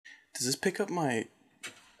Does this pick up my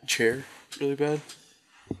chair really bad?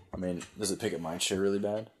 I mean, does it pick up my chair really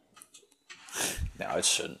bad? No, it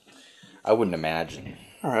shouldn't. I wouldn't imagine.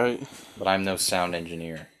 All right. But I'm no sound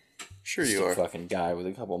engineer. Sure Just you a are. fucking guy with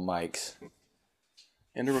a couple mics.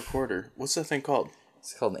 And a recorder. What's that thing called?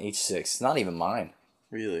 It's called an H6. It's not even mine.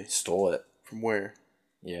 Really? Stole it. From where?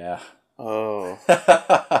 Yeah. Oh.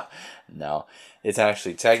 No. It's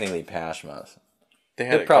actually technically Pashma's.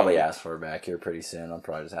 They'll probably ask for it back here pretty soon. I'll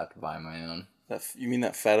probably just have to buy my own. You mean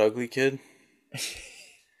that fat ugly kid?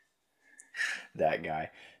 That guy.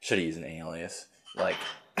 Should have used an alias. Like,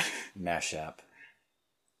 Mashup.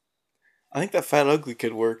 I think that fat ugly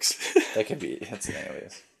kid works. That could be. That's an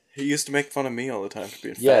alias. He used to make fun of me all the time for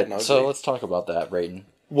being fat and ugly. So let's talk about that, Brayton.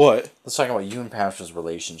 What? Let's talk about you and Pashma's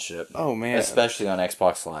relationship. Oh, man. Especially on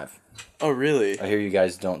Xbox Live. Oh, really? I hear you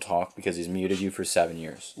guys don't talk because he's muted you for 7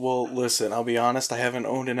 years. Well, listen, I'll be honest, I haven't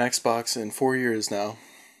owned an Xbox in 4 years now.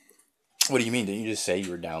 What do you mean? Didn't you just say you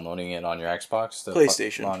were downloading it on your Xbox?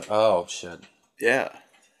 PlayStation. Oh, shit. Yeah.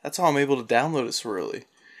 That's how I'm able to download it so early.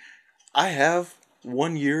 I have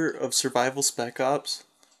 1 year of survival Spec Ops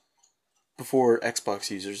before Xbox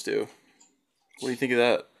users do. What do you think of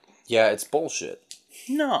that? Yeah, it's bullshit.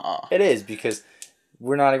 Nah. It is, because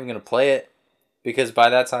we're not even going to play it, because by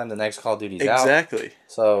that time the next Call of Duty's out. Exactly.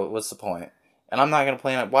 So what's the point? And I'm not going to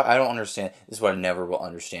play it. I don't understand. This is what I never will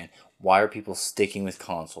understand. Why are people sticking with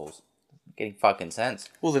consoles? Getting fucking sense.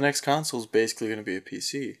 Well, the next console is basically going to be a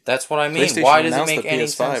PC. That's what I mean. Why does it make any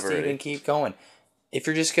sense to even keep going? If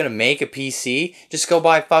you're just going to make a PC, just go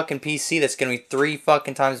buy a fucking PC that's going to be 3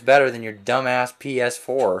 fucking times better than your dumbass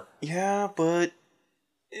PS4. Yeah, but...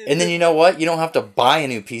 And then you know what? You don't have to buy a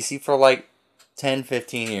new PC for like 10,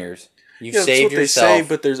 15 years. You've saved yourself. They say,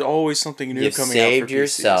 but there's always something new coming out for PCs. You've saved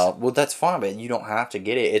yourself. Well, that's fine, but you don't have to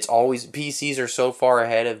get it. It's always... PCs are so far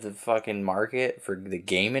ahead of the fucking market for the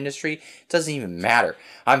game industry. It doesn't even matter.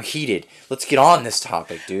 I'm heated. Let's get on this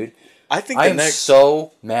topic, dude. I am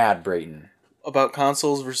so mad, Brayton. About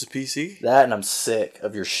consoles versus PC? That, and I'm sick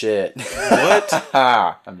of your shit. What?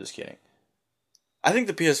 I'm just kidding. I think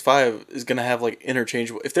the PS5 is going to have, like,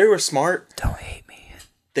 interchangeable... If they were smart... Don't hate me.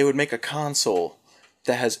 They would make a console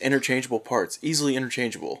that has interchangeable parts. Easily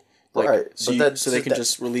interchangeable. Like, right. So they can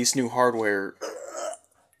just release new hardware.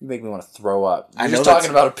 You make me want to throw up. You're just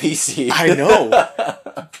talking about a PC. I know.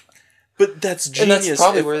 But that's genius. And that's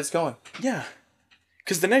probably where it's going. Yeah.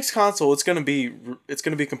 Because the next console, it's going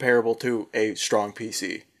to be comparable to a strong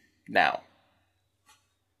PC. Now.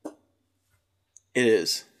 It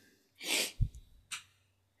is.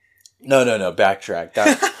 No. Backtrack.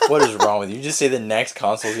 What is wrong with you? You just say the next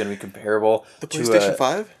console is going to be comparable to... The PlayStation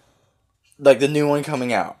 5? Like the new one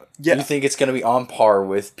coming out. Yeah. You think it's going to be on par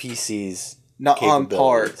with PC's Not on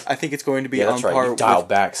par. I think it's going to be on par right. You dial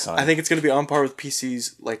back, son. I think it's going to be on par with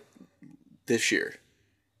PCs like this year.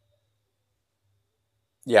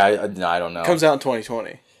 Yeah, I don't know. It comes out in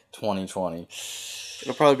 2020. 2020.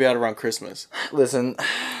 It'll probably be out around Christmas. Listen,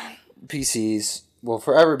 PCs will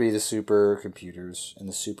forever be the supercomputers and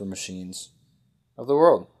the super machines of the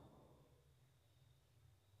world.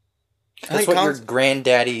 That's what your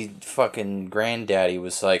fucking granddaddy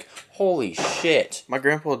was like, holy shit. My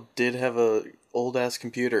grandpa did have a old ass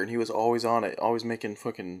computer and he was always on it, always making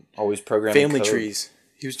fucking... Always programming family code. Trees.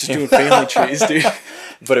 He was just doing family trees, dude.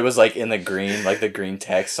 But it was like in the green, like the green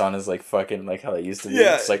text on his like fucking, like how it used to be.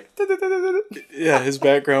 Yeah. It's like... Yeah, his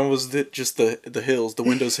background was just the hills, the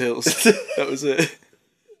Windows hills. That was it.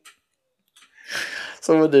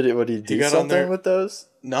 So what did he do something with those?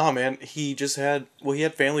 Nah, man. He had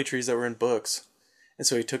family trees that were in books. And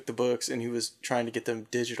so he took the books and he was trying to get them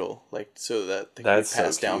digital, like so that they could be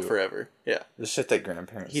passed down forever. Yeah. The shit that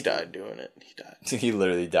grandparents He died doing it. He died. He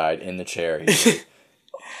literally died in the chair.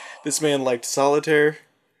 This man liked solitaire,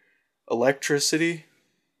 electricity.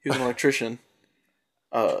 He was an electrician.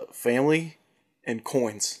 Family, and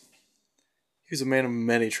coins. He was a man of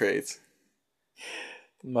many trades.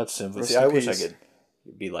 Much simplicity. I wish I could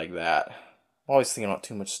be like that. I'm always thinking about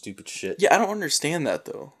too much stupid shit. Yeah, I don't understand that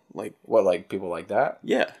though. Like what? Like people like that?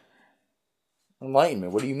 Yeah. Enlighten me.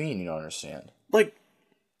 What do you mean you don't understand? Like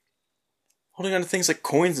holding on to things like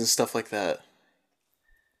coins and stuff like that.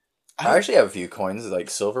 I actually have a few coins, like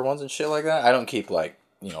silver ones and shit like that. I don't keep like,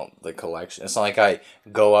 the collection. It's not like I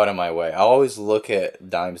go out of my way. I always look at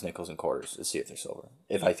dimes, nickels, and quarters to see if they're silver.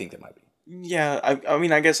 If I think they might be. Yeah, I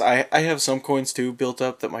mean, I guess I have some coins too built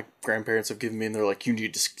up that my grandparents have given me, and they're like, you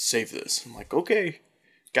need to save this. I'm like, okay,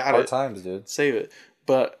 got it. Hard times, dude. Save it.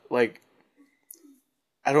 But, like,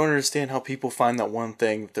 I don't understand how people find that one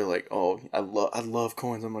thing that they're like, oh, I love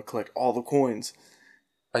coins. I'm going to collect all the coins.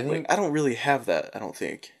 I don't really have that, I don't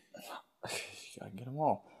think. I get them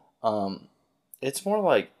all. It's more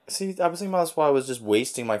like, see, I was thinking about this while I was just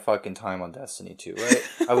wasting my fucking time on Destiny 2, right?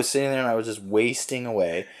 I was sitting there and I was just wasting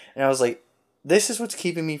away. And I was like, this is what's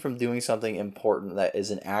keeping me from doing something important that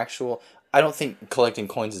is an actual... I don't think collecting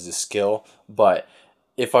coins is a skill, but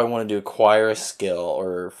if I wanted to acquire a skill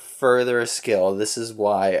or further a skill, this is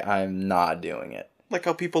why I'm not doing it. Like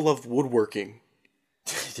how people love woodworking.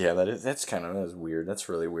 Yeah, that is weird. That's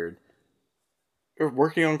really weird. Or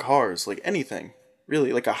working on cars, like anything.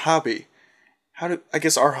 Really, like a hobby. I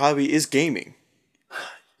guess our hobby is gaming.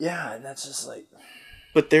 Yeah, and that's just like...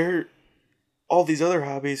 But all these other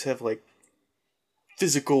hobbies have like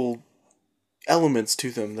physical elements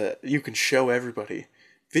to them that you can show everybody.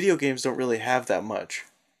 Video games don't really have that much.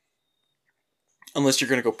 Unless you're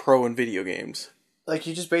going to go pro in video games. Like,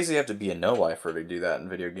 you just basically have to be a no-lifer to do that in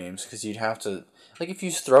video games, because you'd have to... Like, if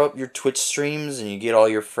you throw up your Twitch streams and you get all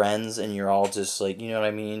your friends and you're all just, like, you know what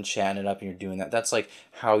I mean, chatting it up and you're doing that, that's, like,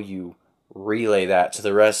 how you relay that to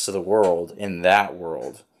the rest of the world in that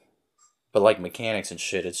world. But, like, mechanics and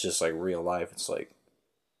shit, it's just, like, real life. It's, like,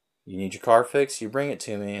 you need your car fixed, you bring it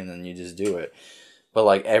to me, and then you just do it. But,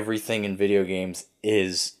 like, everything in video games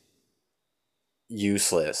is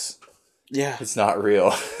useless. Yeah. It's not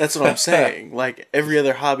real. That's what I'm saying. Like, every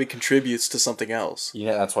other hobby contributes to something else. You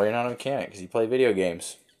know, that's why you're not a mechanic, because you play video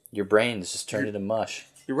games. Your brain is just turned into mush.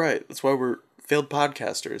 You're right. That's why we're failed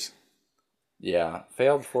podcasters. Yeah.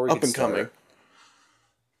 Failed before we Up get and coming. started.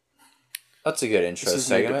 That's a good intro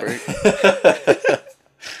segment.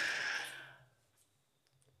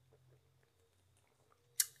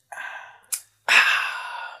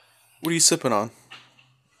 What are you sipping on?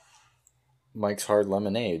 Mike's Hard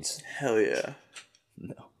Lemonades. Hell yeah.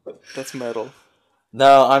 No. That's metal.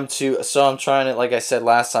 No, I'm trying to, like I said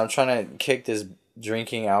last time, I'm trying to kick this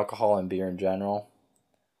drinking alcohol and beer in general.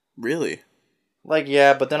 Really? Like,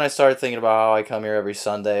 yeah, but then I started thinking about how I come here every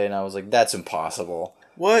Sunday, and I was like, that's impossible.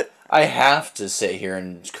 What? I have to sit here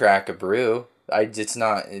and crack a brew. It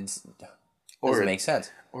doesn't make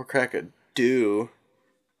sense. Or crack a do.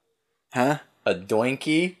 Huh? A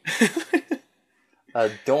doinky? A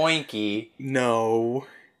doinky. No.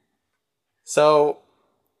 So,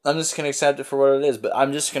 I'm just going to accept it for what it is, but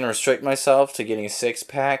I'm just going to restrict myself to getting a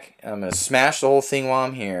 6-pack, and I'm going to smash the whole thing while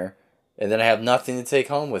I'm here, and then I have nothing to take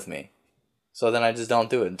home with me. So then I just don't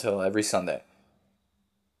do it until every Sunday.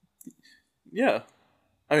 Yeah.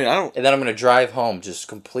 I mean, I don't... And then I'm going to drive home just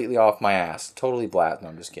completely off my ass. Totally blat. No,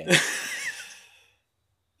 I'm just kidding.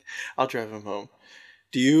 I'll drive him home.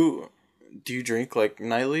 Do you drink, like,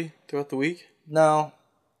 nightly throughout the week? No.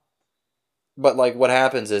 But, like, what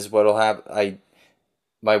happens is what'll happen...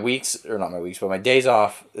 my days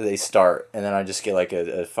off, they start, and then I just get, like,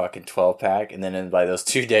 a fucking 12-pack, and then by those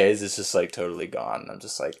 2 days, it's just, like, totally gone. And I'm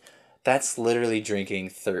just like, that's literally drinking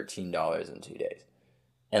 $13 in 2 days.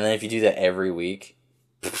 And then if you do that every week...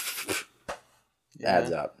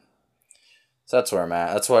 adds up. So that's where I'm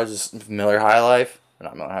at. That's why I just Miller High Life,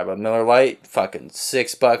 not Miller High, but Miller Light, fucking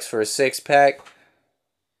 $6 for a 6-pack,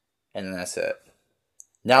 and then that's it.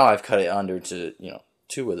 Now I've cut it under to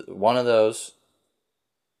one of those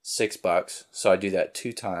 $6. So I do that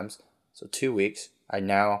 2 times. So 2 weeks. I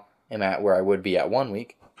now am at where I would be at 1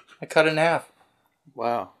 week. I cut it in half.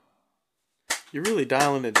 Wow, you're really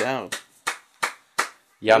dialing it down.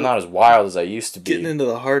 Yeah, I'm not as wild as I used to be. Getting into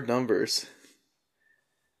the hard numbers.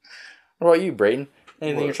 What about you, Brayden?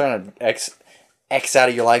 Anything you're trying to X out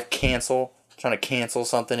of your life, cancel? Trying to cancel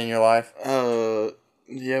something in your life?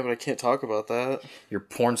 Yeah, but I can't talk about that. Your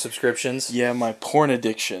porn subscriptions? Yeah, my porn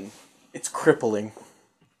addiction. It's crippling.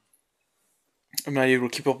 I'm not able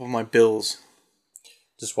to keep up with my bills.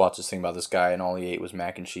 Just watch this thing about this guy, and all he ate was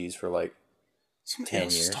mac and cheese for like Somebody 10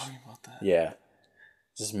 else years. is talking about that. Yeah.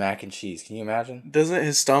 Just mac and cheese. Can you imagine? Doesn't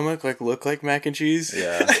his stomach look like mac and cheese?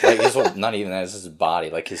 Yeah. Like not even that. It's his body.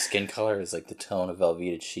 Like his skin color is like the tone of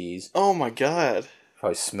Velveeta cheese. Oh my god.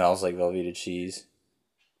 Probably smells like Velveeta cheese.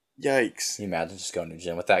 Yikes. Can you imagine just going to the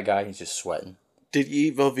gym with that guy? He's just sweating. Did he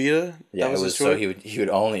eat Velveeta? Yeah, it was so he would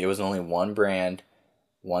only, it was only one brand,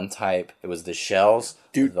 one type. It was the shells.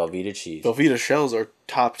 Dude, Velveeta cheese. Velveeta shells are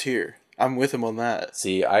top tier. I'm with him on that.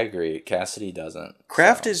 See, I agree. Cassidy doesn't.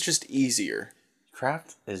 Kraft is just easier.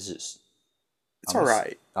 Kraft is just... It's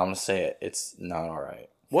alright. I'm going to say it. It's not alright.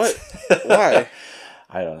 What? Why?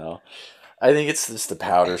 I don't know. I think it's just the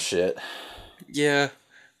powder shit. Yeah,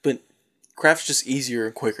 but Kraft's just easier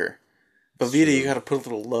and quicker. Velveeta, you gotta put a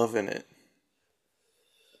little love in it.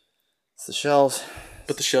 It's the shells.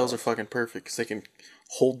 But the shells are fucking perfect because they can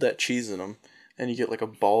hold that cheese in them. And you get like a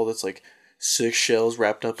ball that's like 6 shells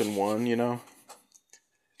wrapped up in one, you know?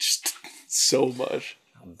 Just so much.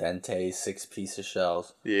 Al dente, 6 piece of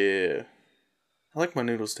shells. Yeah. I like my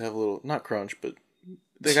noodles to have a little, not crunch, but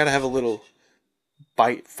they gotta have a little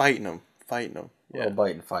bite, fighting them. Yeah. A little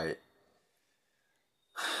bite and fight.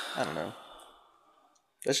 I don't know.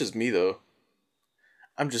 That's just me, though.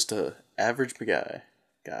 I'm just a average guy,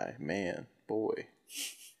 man, boy.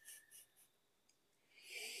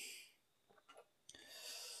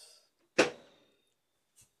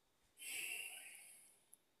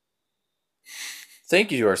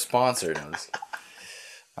 Thank you to our sponsor. No,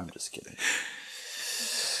 I'm just kidding.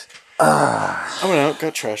 I went out,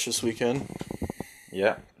 got trash this weekend.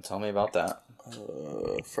 Yeah, tell me about that.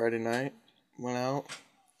 Friday night, went out.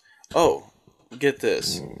 Oh, get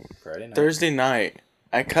this. Friday night. Thursday night,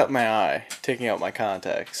 I cut my eye, taking out my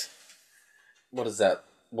contacts. What does that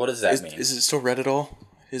mean? Is it still red at all?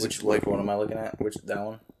 Which one am I looking at? That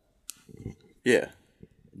one? Yeah.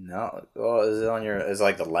 No. Oh, is it on your... Is it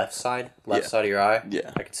like the left side? Side of your eye?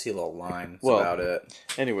 Yeah. I can see a little line. That's about it.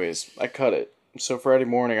 Anyways, I cut it. So Friday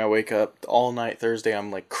morning, I wake up all night Thursday. I'm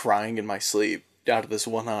like crying in my sleep out of this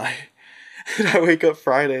one eye. And I wake up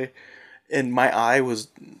Friday, and my eye was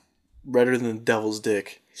redder than the devil's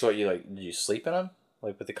dick. So what, did you sleep in them?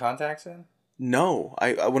 Like with the contacts in? No.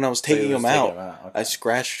 I when I was taking them out, Okay. I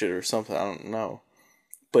scratched it or something. I don't know.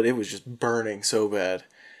 But it was just burning so bad.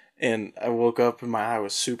 And I woke up and my eye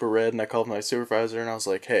was super red, and I called my supervisor and I was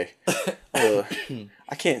like, hey,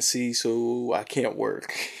 I can't see, so I can't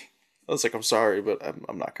work. I was like, I'm sorry, but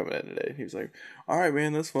I'm not coming in today. He was like, all right,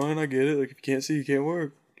 man, that's fine. I get it. Like, if you can't see, you can't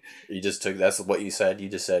work. That's what you said? You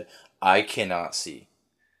just said, I cannot see.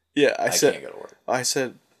 Yeah, I said, can't go to work. I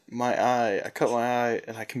said, I cut my eye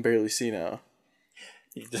and I can barely see now.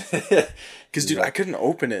 Because, dude, I couldn't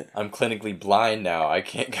open it. I'm clinically blind now. I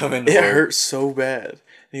can't come in. It hurt so bad.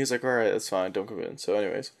 And he was like, all right, that's fine. Don't come in. So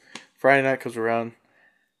anyways, Friday night comes around.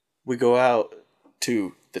 We go out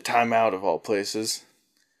to the Timeout of all places.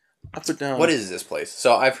 I put down... What is this place?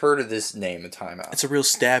 So I've heard of this name, the Timeout. It's a real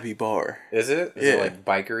stabby bar. Is it? Is it like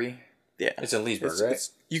bikery? Yeah. It's in Leesburg, right?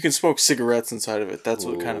 You can smoke cigarettes inside of it. That's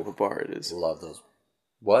what kind of a bar it is. Love those.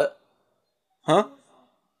 What? Huh?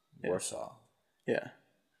 Warsaw. Yeah.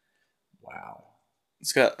 Wow.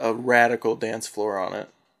 It's got a radical dance floor on it.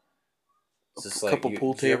 Is a couple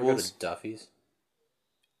pool tables. You ever go to tables. Duffy's?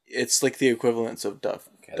 It's like the equivalent of Duff.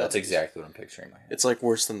 Okay, that's exactly what I'm picturing in my head. It's like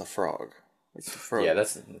worse than the Frog. Like the Frog. Yeah,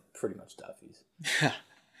 that's pretty much Duffy's. Yeah.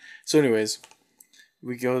 So anyways,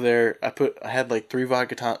 we go there. I had like three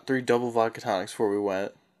double vodka tonics before we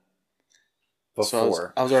went.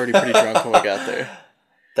 So I was already pretty drunk when we got there.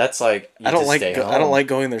 That's like I don't like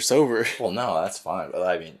going there sober. Well, no, that's fine. But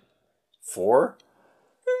I mean, 4?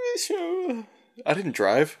 I didn't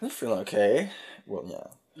drive. I'm feeling okay. Well,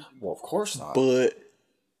 yeah. Well, of course not. But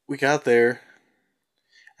we got there.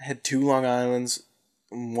 I had 2 Long Islands,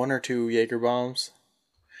 1 or 2 Jaeger bombs.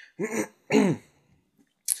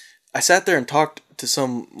 I sat there and talked to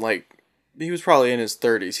some, like, he was probably in his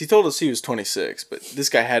 30s. He told us he was 26, but this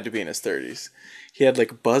guy had to be in his 30s. He had,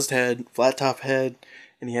 like, a buzzed head, flat top head,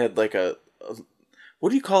 and he had, like, a what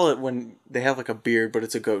do you call it when they have, like, a beard, but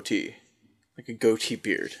it's a goatee? Like a goatee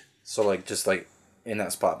beard. So, like, just, like, in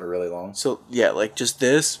that spot, but really long? So, yeah, like, just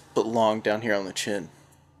this, but long down here on the chin.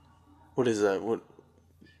 What is that? What?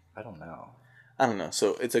 I don't know. I don't know.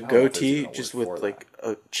 So, it's a goatee, just with, like,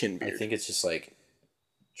 a chin beard. I think it's just, like,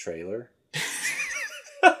 trailer.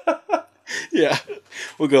 Yeah,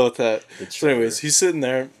 we'll go with that. So anyways, he's sitting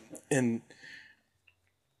there, and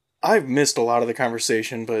I've missed a lot of the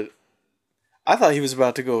conversation, but I thought he was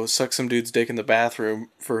about to go suck some dude's dick in the bathroom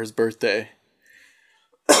for his birthday.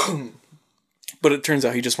 But it turns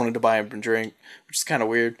out he just wanted to buy him a drink, which is kind of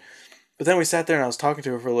weird. But then we sat there, and I was talking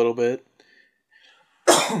to her for a little bit.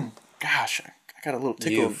 Gosh, I got a little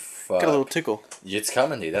tickle. Got a little tickle. It's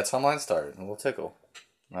coming, dude. That's how mine started. A little tickle.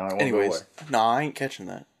 Anyways, no, I ain't catching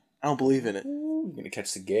that. I don't believe in it. Ooh, you're gonna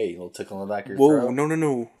catch the gay. A little tickle in the back of your throat. Whoa,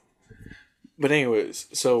 no. But anyways,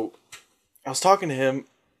 so I was talking to him,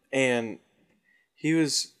 and he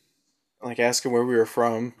was like asking where we were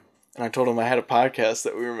from, and I told him I had a podcast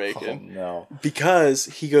that we were making. Oh no! Because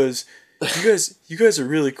he goes, you guys are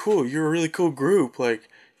really cool. You're a really cool group. Like,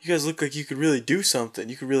 you guys look like you could really do something.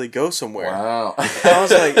 You could really go somewhere. Wow! I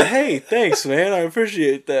was like, hey, thanks, man. I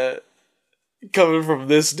appreciate that. Coming from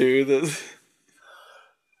this dude.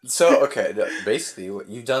 So, okay, basically,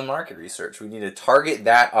 you've done market research. We need to target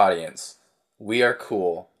that audience. We are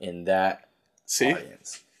cool in that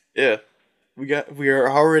audience. Yeah. We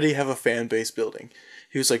already have a fan base building.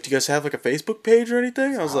 He was like, do you guys have, like, a Facebook page or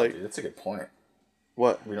anything? I was like... Dude, that's a good point.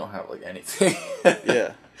 What? We don't have, like, anything.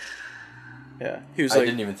 Yeah. Yeah. He was I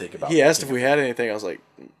didn't even think about it. He asked if we had anything. I was like,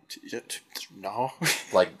 no.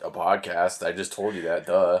 Like a podcast. I just told you that,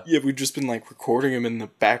 duh. Yeah, we've just been like recording him in the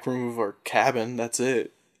back room of our cabin. That's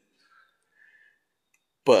it.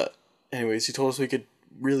 But anyways, he told us we could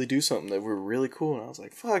really do something that were really cool, and I was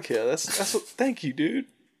like, fuck yeah, that's what, thank you, dude.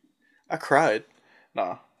 I cried.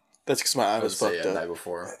 Nah. That's because my eye was fucked up. Night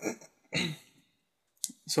before.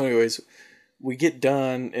 So anyways, we get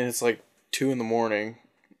done, and it's like 2 a.m.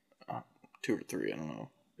 2 or 3, I don't know.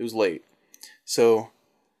 It was late. So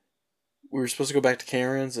we were supposed to go back to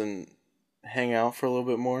Karen's and hang out for a little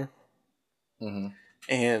bit more. Mm-hmm.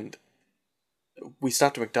 And we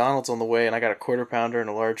stopped at McDonald's on the way, and I got a quarter pounder and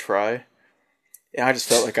a large fry. And I just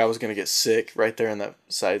felt like I was going to get sick right there in that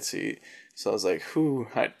side seat. So I was like,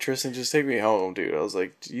 Tristan, just take me home, dude. I was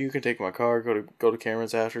like, you can take my car, go to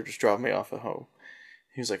Cameron's after, just drop me off at home.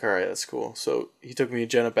 He was like, all right, that's cool. So he took me and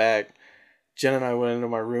Jenna back. Jenna and I went into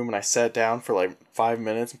my room, and I sat down for like 5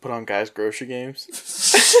 minutes and put on Guys Grocery Games.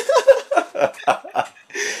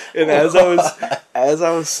 And as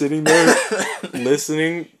I was sitting there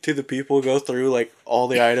listening to the people go through like all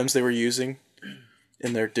the items they were using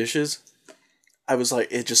in their dishes, I was like,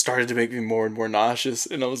 it just started to make me more and more nauseous,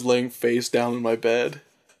 and I was laying face down in my bed.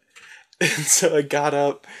 And so I got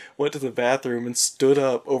up, went to the bathroom, and stood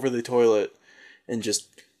up over the toilet and just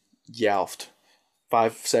yowfed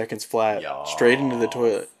 5 seconds flat straight into the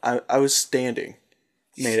toilet. I was standing,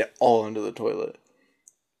 made it all into the toilet.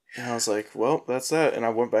 And I was like, well, that's that. And I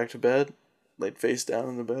went back to bed, laid face down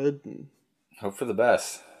in the bed, and hope for the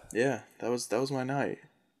best. Yeah, that was my night.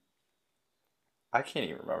 I can't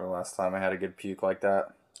even remember the last time I had a good puke like that.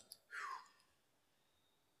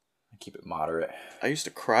 I keep it moderate. I used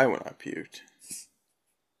to cry when I puked.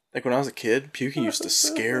 Like when I was a kid, puking used to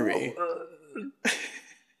scare me.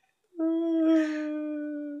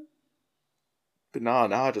 But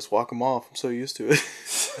now I just walk them off. I'm so used to it.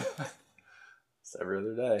 It's every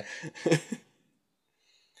other day.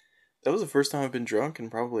 That was the first time I've been drunk in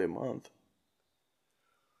probably a month.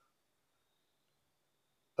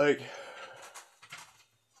 Like,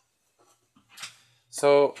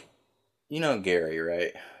 so, you know Gary,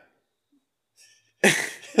 right?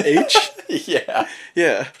 H? Yeah.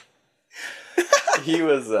 Yeah. He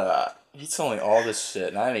told me all this shit,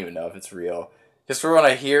 and I don't even know if it's real. Because for when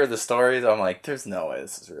I hear the stories, I'm like, there's no way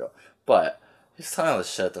this is real. But he was telling all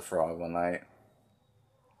this shit at the Frog one night.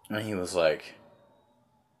 And he was like,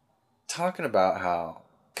 talking about how,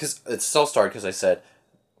 because it still started because I said,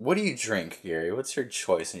 what do you drink, Gary? What's your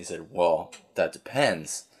choice? And he said, well, that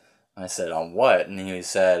depends. And I said, on what? And he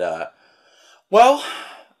said, well,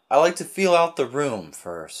 I like to feel out the room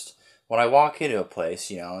first. When I walk into a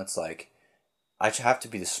place, it's like, I have to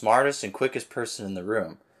be the smartest and quickest person in the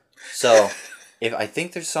room. So, if I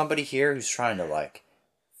think there's somebody here who's trying to, like,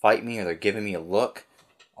 fight me or they're giving me a look,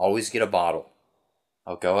 always get a bottle.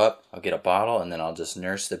 I'll go up, I'll get a bottle, and then I'll just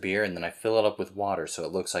nurse the beer, and then I fill it up with water so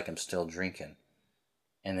it looks like I'm still drinking.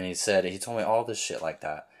 And then he told me all this shit like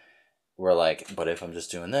that. We're like, but if I'm just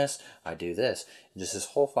doing this, I do this. And just this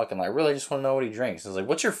whole fucking, I really just want to know what he drinks. I was like,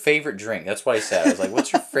 what's your favorite drink? That's what I said. I was like,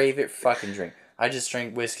 what's your favorite fucking drink? I just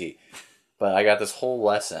drink whiskey. But I got this whole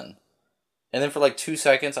lesson. And then for like 2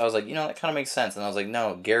 seconds, I was like, that kind of makes sense. And I was like,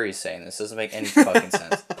 no, Gary's saying this. Doesn't make any fucking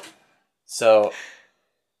sense. So,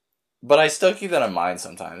 but I still keep that in mind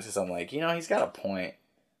sometimes. Because I'm like, he's got a point.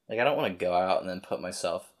 Like, I don't want to go out and then put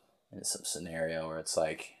myself in some scenario where it's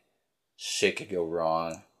like, shit could go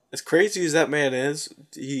wrong. As crazy as that man is,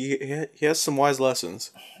 he has some wise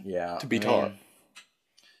lessons. Yeah. To be taught.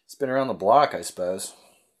 It's been around the block, I suppose.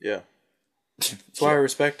 Yeah. That's why I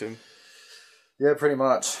respect him. Yeah, pretty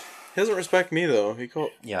much. He doesn't respect me, though.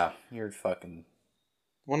 Yeah, you're fucking...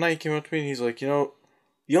 One night he came up to me and he's like, the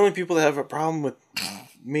only people that have a problem with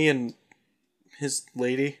me and his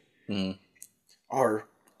lady are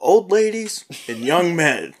old ladies and young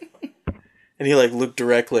men. And he, looked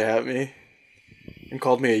directly at me and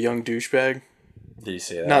called me a young douchebag. Did he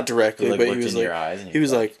say that? Not directly, but he was like... He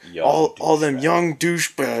was like, all them young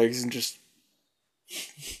douchebags, and just...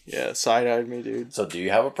 Yeah, side-eyed me, dude. So do you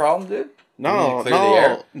have a problem, dude? No,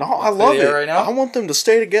 I love it. Right now? I want them to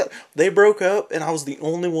stay together. They broke up, and I was the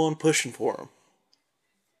only one pushing for them.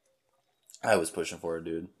 I was pushing for it,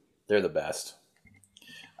 dude. They're the best.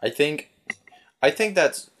 I think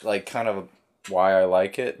that's, kind of why I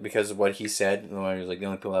like it, because of what he said. When he was like, the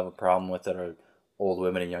only people that have a problem with it are old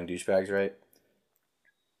women and young douchebags, right?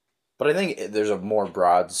 But I think there's a more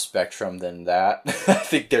broad spectrum than that. I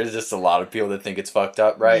think there's just a lot of people that think it's fucked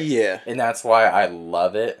up, right? Yeah. And that's why I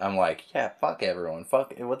love it. I'm like, yeah, fuck everyone.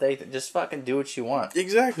 Fuck what they just fucking do what you want.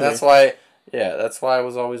 Exactly. That's why I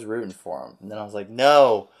was always rooting for him. And then I was like,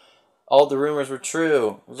 no, all the rumors were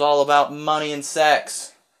true. It was all about money and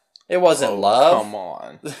sex. It wasn't love. Come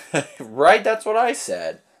on. Right? That's what I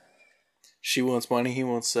said. She wants money, he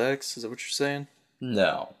wants sex? Is that what you're saying?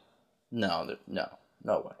 No. No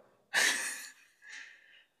way.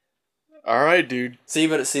 Alright, dude. See,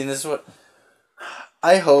 this is what...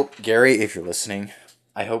 I hope, Gary, if you're listening,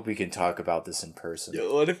 I hope we can talk about this in person.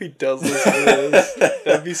 Yo, what if he does listen to this?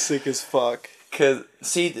 That'd be sick as fuck. Because,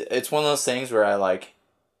 see, it's one of those things where I, like...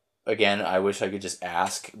 Again, I wish I could just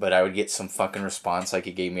ask, but I would get some fucking response like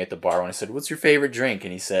he gave me at the bar when I said, "What's your favorite drink?"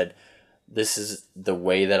 And he said, "This is the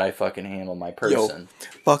way that I fucking handle my person." Yo,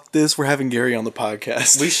 fuck this. We're having Gary on the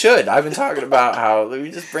podcast. We should. I've been talking about how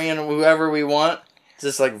we just bring in whoever we want.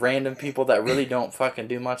 Just like random people that really don't fucking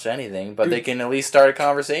do much anything, but they can at least start a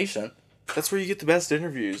conversation. That's where you get the best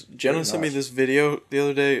interviews. Jenna sent me this video the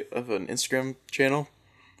other day of an Instagram channel.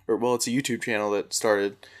 It's a YouTube channel that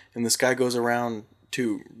started. And this guy goes around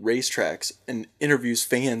to racetracks and interviews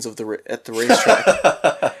fans of at the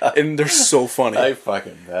racetrack. And they're so funny. I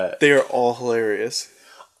fucking bet. They are all hilarious.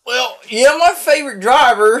 Well, yeah, my favorite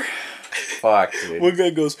driver. Fuck, dude. One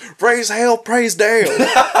guy goes, "Praise hell, praise Dale."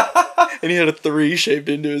 And he had a 3 shaped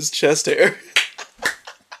into his chest hair.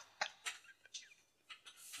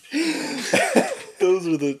 Those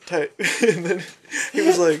are the type. And then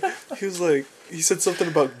he said something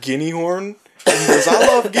about guinea horn. And he goes, "I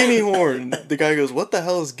love guinea horn." The guy goes, "What the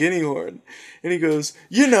hell is guinea horn?" And he goes,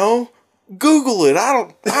 "Google it. I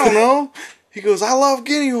don't know." He goes, "I love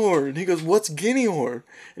guinea horn." He goes, "What's guinea horn?"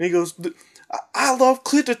 And he goes, "I love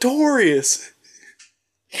clitoris."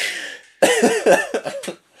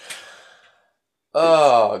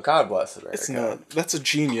 Oh, God bless America. It's not. That's a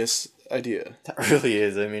genius idea. That really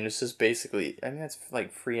is. I mean, it's just basically... I mean, that's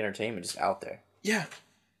like free entertainment just out there. Yeah.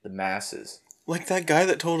 The masses. Like that guy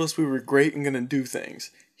that told us we were great and gonna do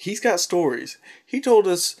things. He's got stories. He told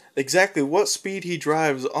us exactly what speed he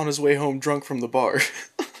drives on his way home drunk from the bar.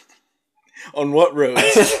 On what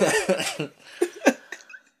roads.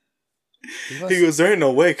 He goes, "There ain't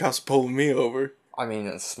no way cops pulling me over." I mean,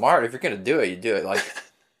 it's smart. If you're gonna do it, you do it. Like,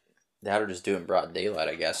 that or just do it in broad daylight,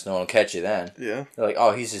 I guess. No one will catch you then. Yeah. They're like,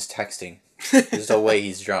 "Oh, he's just texting. There's no way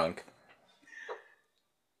he's drunk."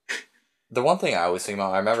 The one thing I always think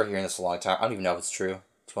about, I remember hearing this a long time. I don't even know if it's true.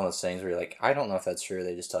 It's one of those things where you're like, I don't know if that's true.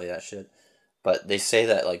 They just tell you that shit. But they say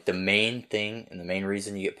that, like, the main thing and the main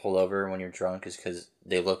reason you get pulled over when you're drunk is because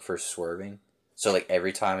they look for swerving. So, like,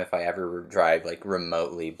 every time if I ever drive, like,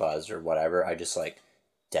 remotely buzzed or whatever, I just, like,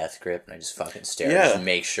 death grip and I just fucking stare. Yeah. Just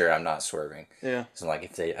make sure I'm not swerving. Yeah. So, like,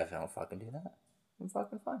 if I don't fucking do that, I'm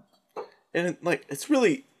fucking fine. And, it's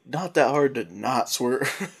really not that hard to not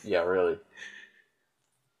swerve. Yeah, really.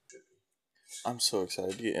 I'm so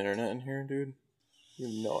excited to get internet in here, dude. You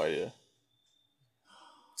have no idea.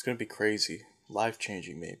 It's gonna be crazy.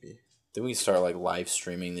 Life-changing, maybe. Then we can start, like, live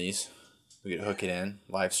streaming these. We could hook it in,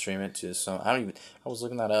 live stream it to some... I was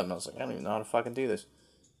looking that up and I was like, I don't even know how to fucking do this.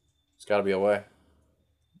 There's gotta be a way.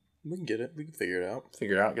 We can get it. We can figure it out.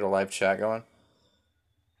 Figure it out, get a live chat going.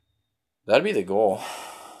 That'd be the goal.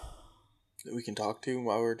 That we can talk to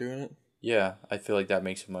while we're doing it? Yeah, I feel like that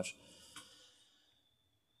makes it much...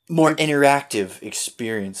 more interactive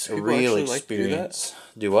experience, a real experience.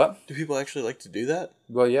 Do what? Do people actually like to do that?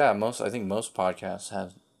 Well, yeah, I think most podcasts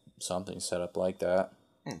have something set up like that.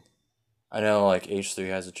 I know, like, H3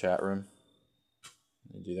 has a chat room.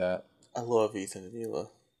 They do that. I love Ethan and Hila.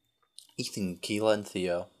 Ethan, Keela, and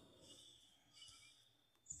Theo.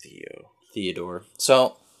 Theodore.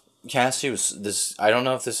 So, Cassie was this... I don't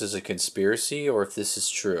know if this is a conspiracy or if this is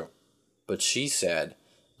true, but she said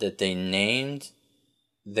that they named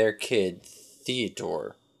their kid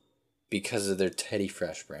Theodore because of their Teddy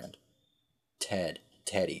Fresh brand.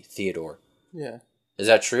 Teddy, Theodore. Yeah. Is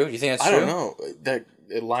that true? Do you think that's true? I don't know. That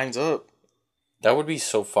it lines up. That would be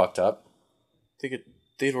so fucked up. Think of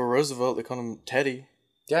Theodore Roosevelt. They call him Teddy.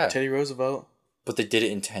 Yeah. Teddy Roosevelt. But they did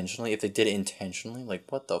it intentionally. If they did it intentionally,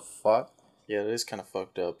 like, what the fuck? Yeah, that is kind of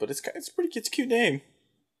fucked up. But it's pretty. It's a cute name.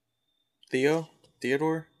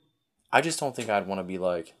 Theodore. I just don't think I'd want to be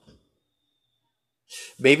like...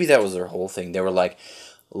 Maybe that was their whole thing. They were like,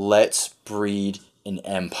 let's breed an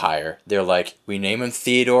empire. They're like, we name him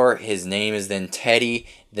Theodore. His name is then Teddy.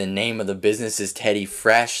 The name of the business is Teddy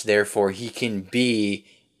Fresh. Therefore, he can be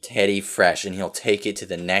Teddy Fresh. And he'll take it to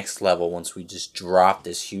the next level once we just drop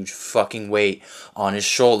this huge fucking weight on his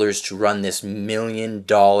shoulders to run this $1 million,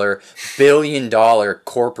 billion-dollar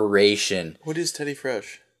corporation. What is Teddy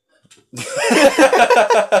Fresh?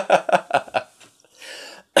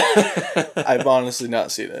 I've honestly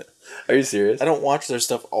not seen it. Are you serious? I don't watch their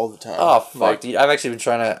stuff all the time. Oh, fuck, dude. I've actually been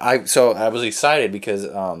trying to... I was excited because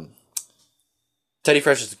Teddy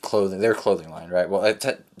Fresh is clothing. Their clothing line, right? Well,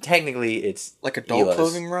 technically, it's like adult Hila's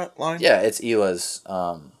clothing line. Yeah, it's Hila's.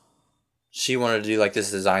 She wanted to do like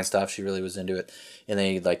this design stuff. She really was into it, and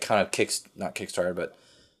they like kind of not kickstarted, but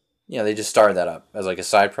they just started that up as like a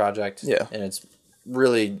side project. Yeah, and it's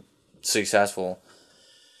really successful.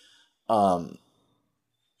 I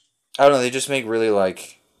don't know. They just make really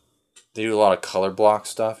like they do a lot of color block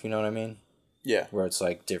stuff. You know what I mean? Yeah, where it's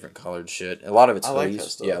like different colored shit. A lot of it's I hoodies. like that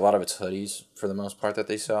stuff. Yeah, a lot of it's hoodies for the most part that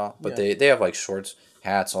they sell. But Yeah. they have like shorts,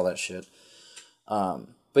 hats, all that shit. But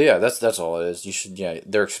yeah, that's all it is. You should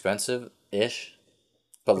they're expensive ish,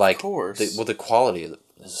 but like of course. The quality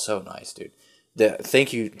is so nice, dude.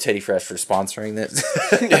 Thank you, Teddy Fresh, for sponsoring this.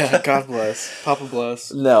 Yeah, God bless, Papa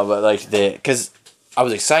bless. No, but like because I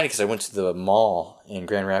was excited because I went to the mall in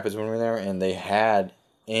Grand Rapids when we were there, and they had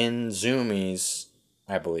in Zoomies,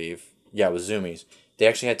 I believe. Yeah, it was Zoomies. They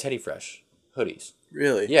actually had Teddy Fresh hoodies.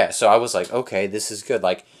 Really? Yeah, so I was like, okay, this is good.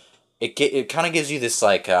 Like, it kind of gives you this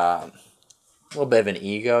like a little bit of an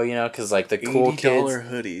ego, because like the cool kids. $80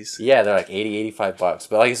 hoodies. Yeah, they're like $85.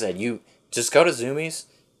 But like I said, you just go to Zoomies,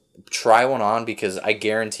 try one on because I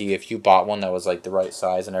guarantee you, if you bought one that was like the right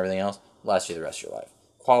size and everything else, it'll last you the rest of your life.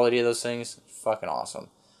 Quality of those things, fucking awesome.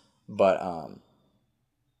 But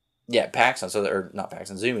yeah, PacSun. Or not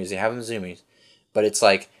PacSun, Zoomies. They have them Zoomies, but it's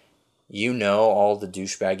like. All the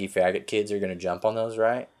douchebaggy faggot kids are going to jump on those,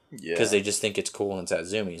 right? Yeah. Because they just think it's cool and it's at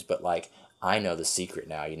Zoomies. But, like, I know the secret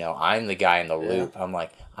now, I'm the guy in the loop. I'm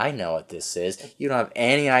like, I know what this is. You don't have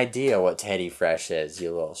any idea what Teddy Fresh is,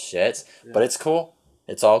 you little shits. Yeah. But it's cool.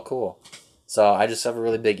 It's all cool. So, I just have a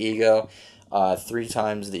really big ego. 3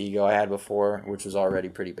 times the ego I had before, which was already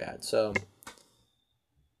pretty bad. So,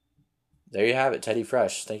 there you have it. Teddy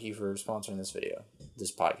Fresh. Thank you for sponsoring this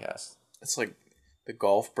podcast. It's like... the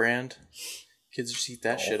golf brand, kids just eat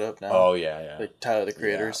that shit up now. Oh yeah. Like Tyler the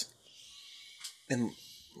Creators, and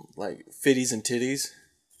like Fitties and Titties.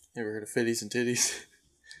 You ever heard of Fitties and Titties?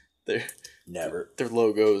 Their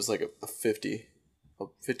logo is like a 50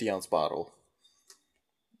 ounce bottle,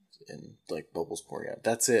 and like bubbles pouring out.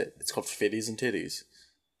 That's it. It's called Fitties and Titties.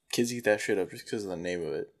 Kids eat that shit up just because of the name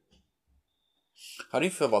of it. How do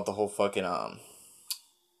you feel about the whole fucking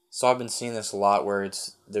So I've been seeing this a lot where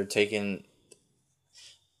they're taking.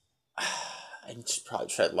 I should probably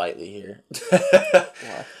tread lightly here.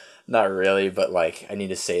 Why? Not really, but like I need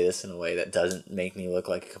to say this in a way that doesn't make me look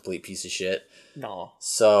like a complete piece of shit. No.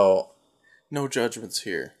 So. No judgments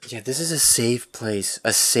here. Yeah, this is a safe place,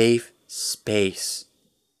 a safe space.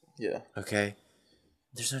 Yeah. Okay.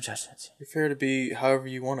 There's no judgments. You're fair to be however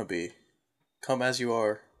you want to be. Come as you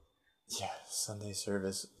are. Yeah, Sunday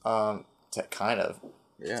service. Kind of.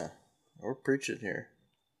 Yeah, we're preaching here.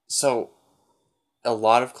 So. A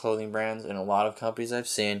lot of clothing brands and a lot of companies I've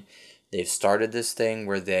seen, they've started this thing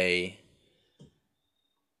where they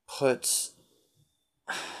put...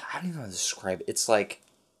 I don't even know how to describe it. It's like...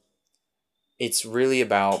 It's really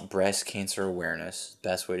about breast cancer awareness,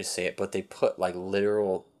 best way to say it, but they put like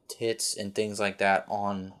literal tits and things like that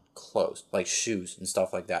on clothes, like shoes and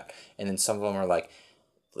stuff like that. And then some of them are like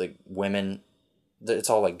women...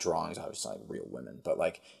 It's all like drawings, obviously, like real women, but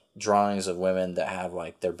like... drawings of women that have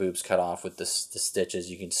like their boobs cut off with the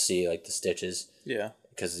stitches. You can see like the stitches. Yeah.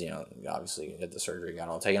 Because obviously you had the surgery, got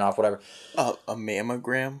all taken off, whatever. A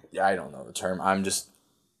mammogram? Yeah, I don't know the term. I'm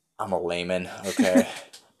a layman. Okay,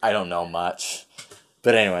 I don't know much,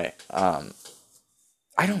 but anyway,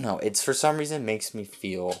 I don't know. It's for some reason makes me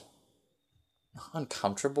feel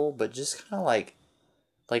uncomfortable, but just kind of like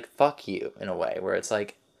fuck you in a way where it's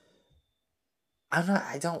like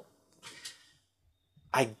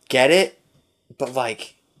I get it, but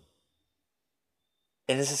like,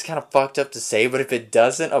 and this is kind of fucked up to say, but if it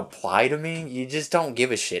doesn't apply to me, you just don't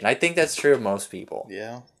give a shit. And I think that's true of most people.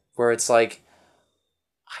 Yeah. Where it's like,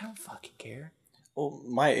 I don't fucking care. Well,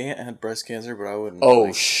 my aunt had breast cancer, but I wouldn't.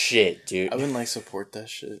 Oh, shit, dude. I wouldn't support that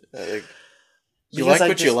shit. You like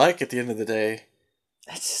what you like at the end of the day.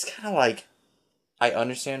 That's just kind of like, I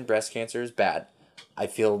understand breast cancer is bad. I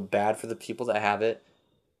feel bad for the people that have it.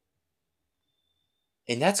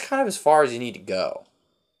 And that's kind of as far as you need to go.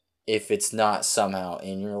 If it's not somehow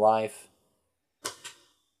in your life.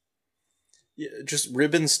 Yeah, just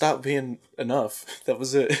ribbons stopped being enough. That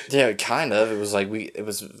was it. Yeah, kind of. It was like it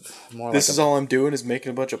was more this is all I'm doing is making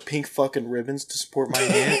a bunch of pink fucking ribbons to support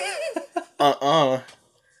my aunt.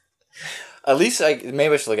 At least,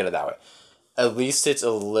 maybe I should look at it that way. At least it's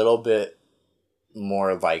a little bit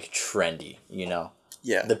more, trendy,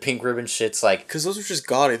 Yeah. The pink ribbon shit's like... Because those were just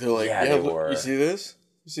gaudy. They're like, yeah, they were. You see this?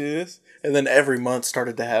 You see this? And then every month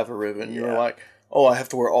started to have a ribbon. You were like, oh, I have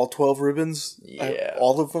to wear all 12 ribbons? Yeah.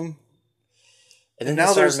 All of them? And then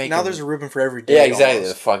now there's a ribbon for every day. Yeah, exactly.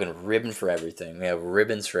 Almost. The fucking ribbon for everything. We have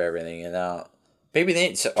ribbons for everything, and now maybe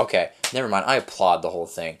they. Okay, never mind. I applaud the whole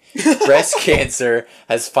thing. Breast cancer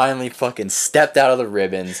has finally fucking stepped out of the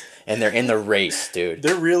ribbons, and they're in the race, dude.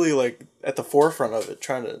 They're really like at the forefront of it,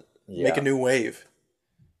 trying to make a new wave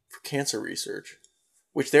for cancer research,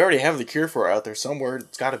 which they already have the cure for out there somewhere.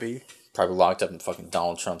 It's got to be probably locked up in fucking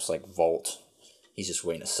Donald Trump's like vault. He's just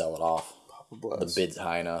waiting to sell it off. Papa bless. The bid's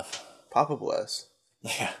high enough. Papa bless.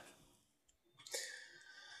 Yeah.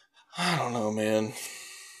 I don't know, man.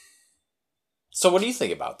 So what do you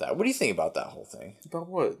think about that? What do you think about that whole thing? About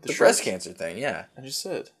what? The breast cancer thing, yeah. I just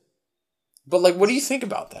said. But, like, what do you think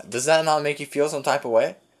about that? Does that not make you feel some type of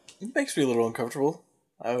way? It makes me a little uncomfortable,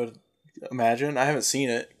 I would imagine. I haven't seen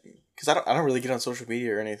it. Because I don't really get on social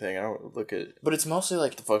media or anything. I don't look at... But it's mostly,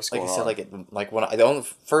 like, the fuck's going on. like when the only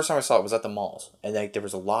first time I saw it was at the malls. And, like, there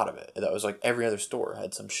was a lot of it. That was, like, every other store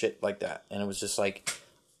had some shit like that. And it was just, like...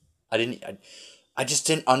 I just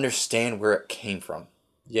didn't understand where it came from.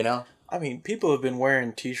 You know? I mean, people have been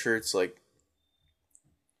wearing t-shirts, like...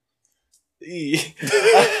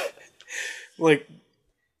 like,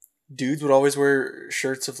 dudes would always wear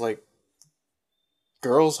shirts of, like,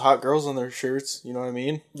 hot girls on their shirts, you know what I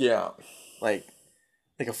mean? Yeah. Like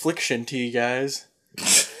affliction tee, guys.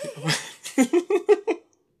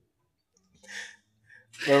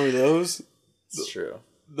 Remember those? It's true.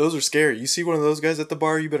 Those are scary. You see one of those guys at the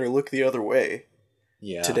bar, you better look the other way.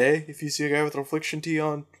 Yeah. Today, if you see a guy with an affliction tee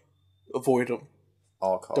on, avoid him.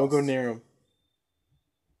 All costs. Don't go near him.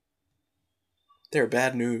 They're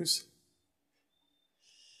bad news.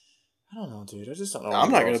 I don't know, dude. I just don't know.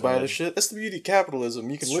 I'm not going to buy this shit. That's the beauty of capitalism.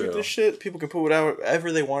 You can look at this shit. People can put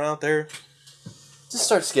whatever they want out there. Just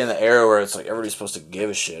starts getting the era where it's like everybody's supposed to give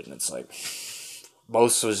a shit, and it's like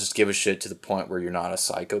most of us just give a shit to the point where you're not a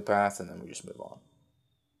psychopath, and then we just move on.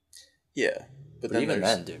 Yeah. But even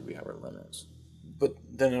then, dude, we have our limits. But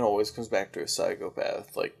then it always comes back to a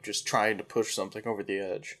psychopath, like just trying to push something over the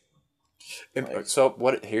edge. So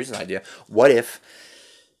here's an idea. What if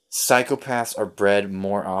psychopaths are bred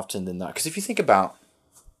more often than not? Because if you think about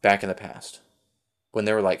back in the past, when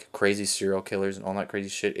there were like crazy serial killers and all that crazy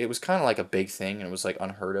shit, it was kind of like a big thing and it was like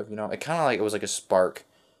unheard of, you know? It kind of like, it was like a spark.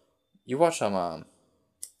 You watch some, I'll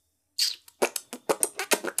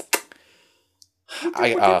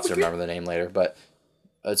have to remember the name later, but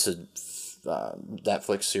it's a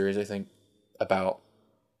Netflix series, I think, about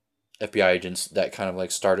FBI agents that kind of like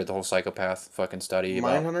started the whole psychopath fucking study.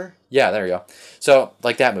 Mindhunter? Yeah, there you go. So,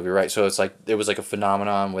 like that movie, right? So it's like, it was like a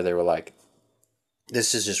phenomenon where they were like,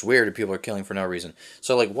 this is just weird and people are killing for no reason.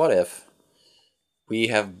 So, like, what if we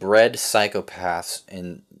have bred psychopaths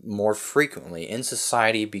in more frequently in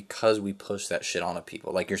society because we push that shit onto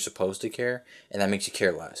people? Like, you're supposed to care, and that makes you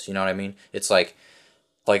care less. You know what I mean? It's like,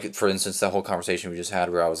 for instance, that whole conversation we just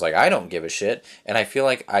had where I was like, I don't give a shit, and I feel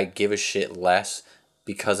like I give a shit less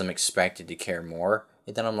because I'm expected to care more.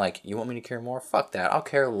 And then I'm like, you want me to care more? Fuck that. I'll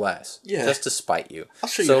care less. Yeah. Just to spite you. I'll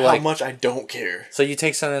show you how much I don't care. So you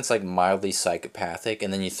take something that's like mildly psychopathic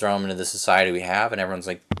and then you throw them into the society we have and everyone's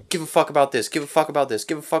like, give a fuck about this, give a fuck about this,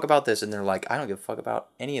 give a fuck about this. And they're like, I don't give a fuck about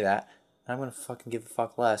any of that. And I'm going to fucking give a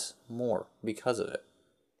fuck more because of it.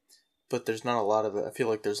 But there's not a lot of it. I feel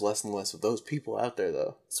like there's less and less of those people out there,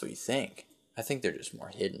 though. That's what you think. I think they're just more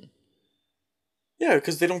hidden. Yeah,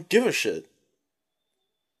 because they don't give a shit.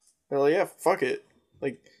 They're like, yeah, fuck it.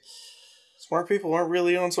 Like, smart people aren't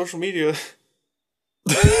really on social media.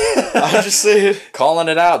 I'm just saying. Calling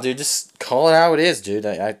it out, dude. Just call it how it is, dude.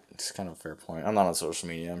 It's kind of a fair point. I'm not on social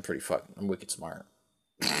media. I'm wicked smart.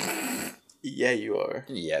 Yeah, you are.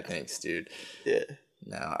 Yeah, thanks, dude. Yeah.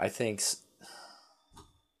 No, I think...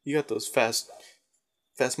 You got those fast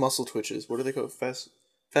muscle twitches. What are they called?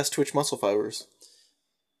 Fast twitch muscle fibers.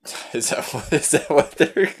 Is that what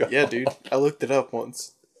they're called? Yeah, dude. I looked it up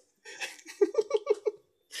once.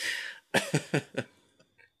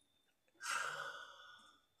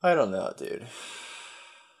 I don't know, dude.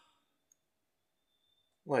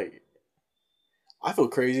 Like, I feel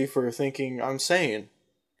crazy for thinking I'm sane.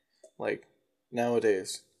 Like,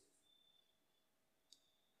 nowadays.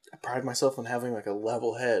 I pride myself on having, like, a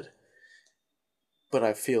level head. But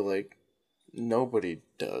I feel like nobody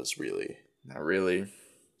does, really. Not really.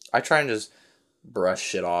 I try and just brush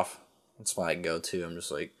shit off. That's my go-to. I'm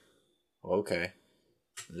just like, okay.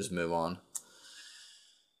 Just move on.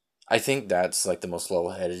 I think that's like the most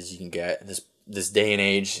level-headed you can get. This day and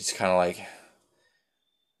age, it's kind of like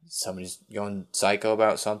somebody's going psycho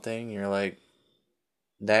about something. And you're like,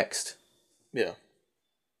 next. Yeah.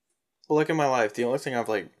 Well, like in my life, the only thing I've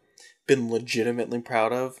like been legitimately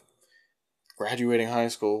proud of, graduating high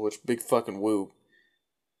school, which big fucking whoop.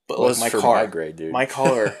 But Well, like it's my for car, my grade, dude. my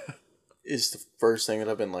car is the first thing that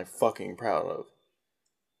I've been like fucking proud of.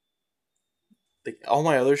 Like all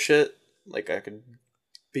my other shit, like I could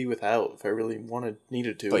be without if I really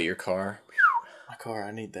needed to. But your car, my car,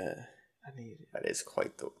 I need that. I need it. that is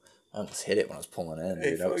quite the. I almost hit it when I was pulling in,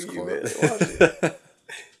 Hey, dude. That was fuck you, close. man. Watch it.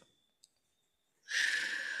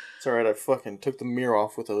 It's alright. I fucking took the mirror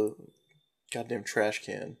off with a goddamn trash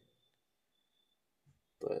can.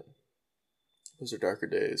 But those are darker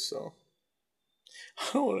days, so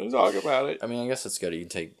I don't want to talk about it. I mean, I guess it's good. You can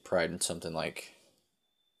take pride in something like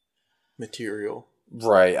Material.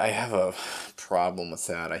 Right. I have a problem with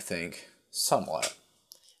that. I think somewhat.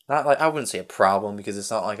 Not like I wouldn't say a problem because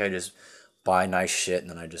it's not like I just buy nice shit and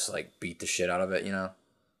then I just like beat the shit out of it, you know.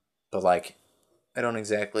 But like, I don't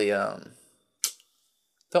exactly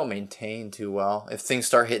don't maintain too well. If things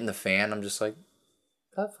start hitting the fan, I'm just like,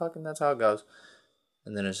 that's how it goes.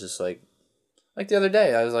 And then it's just like the other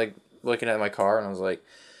day, I was like looking at my car and I was like,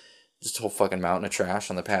 just a whole fucking mountain of trash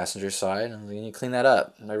on the passenger side. And I was like, you need to clean that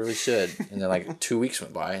up. And I really should. And then like 2 weeks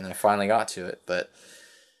went by and I finally got to it. But,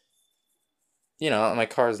 you know, my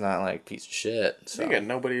car's not like a piece of shit. So. You got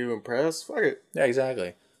nobody to impress. Fuck it. Yeah,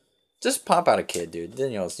 exactly. Just pop out a kid, dude.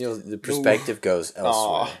 Then, you know the perspective goes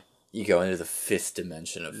elsewhere. Aww. You go into the fifth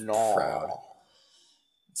dimension of proud.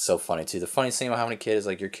 It's so funny, too. The funniest thing about having a kid is,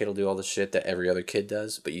 like, your kid will do all the shit that every other kid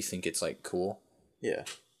does, but you think it's, like, cool. Yeah.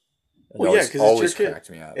 Well, yeah, because it's your kid. Cracked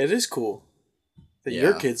me up. It is cool that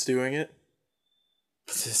your kid's doing it.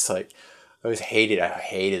 It's just, like, I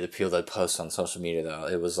hated the people that post on social media, though.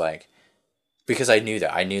 It was, like, because I knew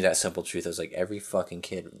that simple truth. I was like, every fucking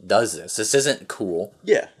kid does this. This isn't cool.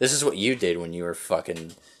 Yeah. This is what you did when you were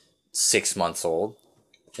fucking 6 months old.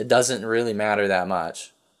 It doesn't really matter that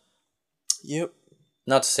much. Yep.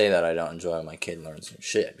 Not to say that I don't enjoy when my kid learns some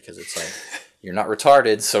shit, because it's like, you're not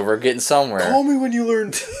retarded, so we're getting somewhere. Call me when you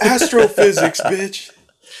learn astrophysics, bitch.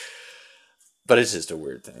 But it's just a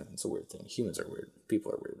weird thing. It's a weird thing. Humans are weird.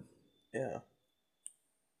 People are weird. Yeah.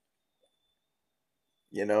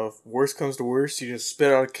 You know, if worst comes to worst, you just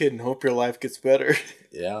spit out a kid and hope your life gets better.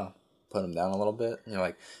 Yeah. Put him down a little bit. And you're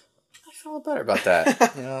like, I feel better about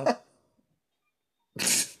that. You know?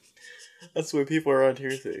 That's the way people around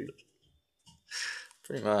here think.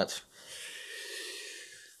 Pretty much.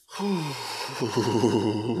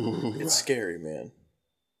 It's scary, man.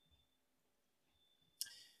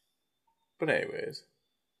 But anyways.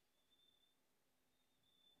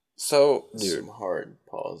 So, dude. Some hard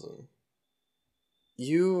pausing.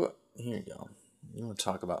 Here you go. You want to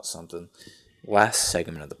talk about something? Last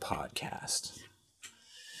segment of the podcast.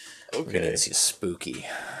 Okay. We're going to see spooky.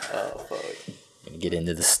 Oh, fuck. We're going to get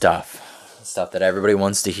into the stuff that everybody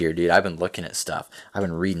wants to hear, dude. I've been looking at stuff. I've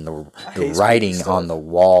been reading the writing on the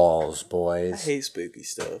walls, boys. I hate spooky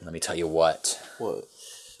stuff. Let me tell you what. What?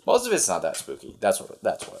 Most of it's not that spooky. That's all.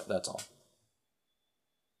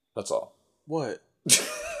 That's all. What?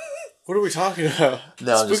 What are we talking about?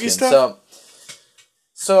 No, I'm just kidding. Stuff?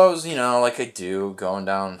 So I was, like I do, going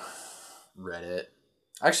down Reddit.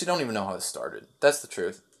 I actually don't even know how this started. That's the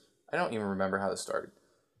truth. I don't even remember how this started.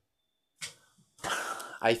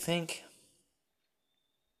 I think...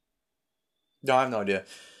 No, I have no idea.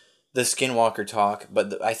 The Skinwalker talk,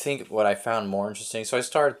 but I think what I found more interesting... So I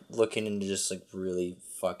started looking into just, like, really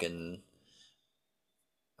fucking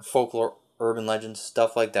folklore, urban legends,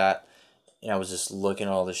 stuff like that. And I was just looking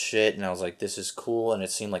at all this shit, and I was like, this is cool. And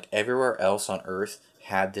it seemed like everywhere else on Earth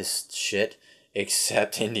had this shit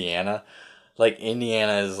except Indiana. Like,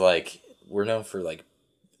 Indiana is, like... We're known for, like...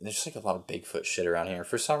 There's, like, a lot of Bigfoot shit around here.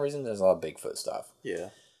 For some reason, there's a lot of Bigfoot stuff. Yeah.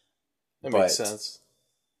 That makes sense.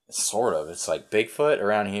 Sort of. It's like Bigfoot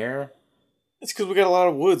around here. It's because we got a lot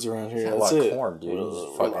of woods around here. A lot of corn,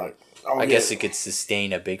 dude. I guess it could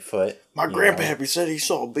sustain a Bigfoot. My grandpappy said he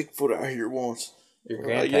saw a Bigfoot out here once. Your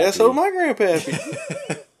grandpappy? Yeah, so my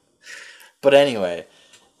grandpappy. But anyway,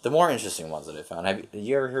 the more interesting ones that I found. Have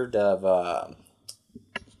you ever heard of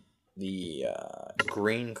the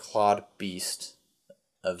green-clawed beast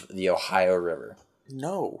of the Ohio River?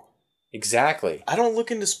 No. Exactly. I don't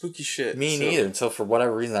look into spooky shit. Me neither, until for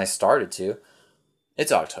whatever reason I started to.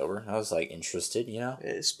 It's October. I was, like, interested,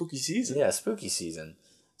 It's spooky season. Yeah, spooky season.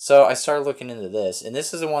 So I started looking into this, and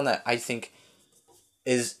this is the one that I think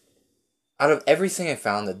is, out of everything I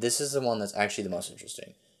found, that this is the one that's actually the most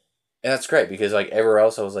interesting. And that's great, because, like, everywhere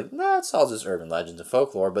else I was like, nah, it's all just urban legends and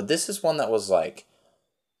folklore, but this is one that was, like,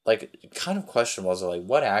 kind of question was, like,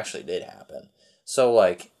 what actually did happen? So,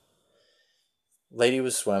 like, lady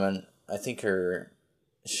was swimming. I think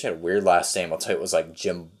she had a weird last name. I'll tell you, it was like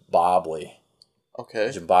Jimbobly. Okay.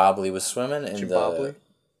 Jimbobly was swimming in Jimbobly?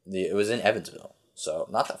 it was in Evansville, so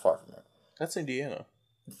not that far from there. That's Indiana.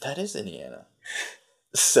 That is Indiana.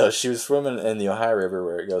 So she was swimming in the Ohio River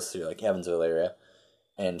where it goes through like Evansville area,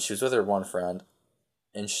 and she was with her one friend,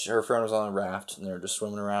 and her friend was on a raft, and they were just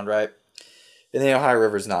swimming around, right? And the Ohio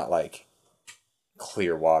River's not like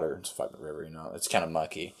clear water. It's a fucking river, you know. It's kind of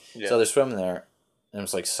mucky. Yeah. So they're swimming there, and it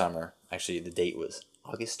was like summer. Actually, the date was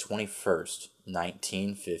August 21st,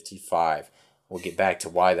 1955. We'll get back to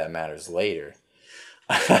why that matters later.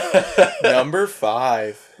 Number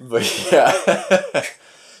 5. But yeah.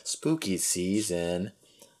 Spooky season.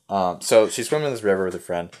 So she's swimming in this river with her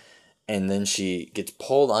friend, and then she gets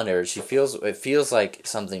pulled under. It feels like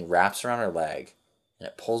something wraps around her leg, and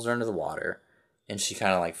it pulls her under the water, and she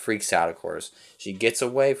kind of like freaks out, of course. She gets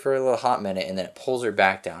away for a little hot minute, and then it pulls her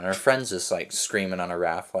back down. Her friend's just like screaming on a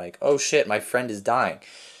raft like, oh shit, my friend is dying.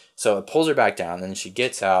 So it pulls her back down, and then she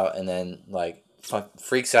gets out, and then like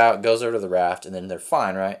freaks out, goes over to the raft, and then they're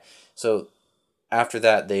fine, right? So after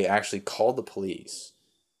that, they actually called the police,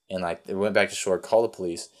 and like they went back to shore, called the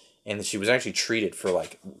police, and she was actually treated for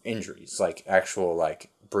like injuries, like actual like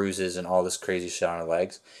bruises and all this crazy shit on her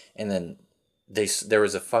legs. And then there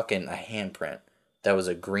was a handprint that was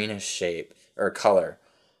a greenish shape or color,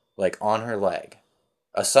 like on her leg.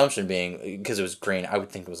 Assumption being, because it was green, I would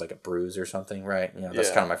think it was like a bruise or something, right? You know,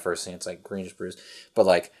 that's kind of my first thing. It's like greenish bruise, but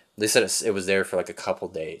like they said it was there for like a couple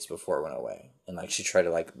days before it went away, and like she tried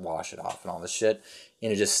to like wash it off and all this shit,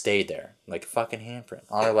 and it just stayed there, like a fucking handprint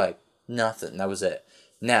on her leg. Nothing. That was it.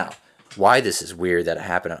 Now, why this is weird that it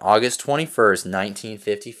happened on August 21st,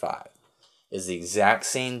 1955, is the exact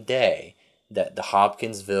same day that the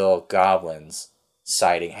Hopkinsville Goblins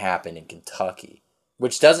sighting happened in Kentucky,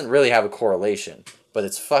 which doesn't really have a correlation, but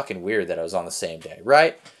it's fucking weird that it was on the same day,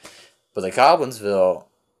 right? But the Hopkinsville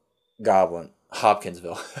Goblin,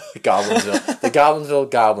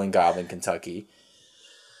 Kentucky.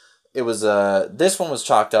 It was this one was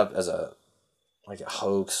chalked up as a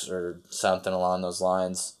hoax or something along those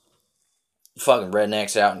lines. Fucking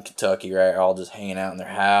rednecks out in Kentucky, right, are all just hanging out in their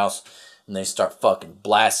house, and they start fucking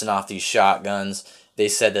blasting off these shotguns. They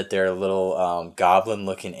said that they're little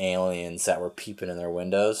goblin-looking aliens that were peeping in their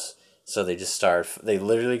windows. So they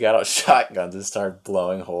literally got out shotguns and started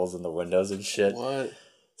blowing holes in the windows and shit. What?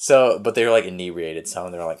 So, but they were like inebriated. Some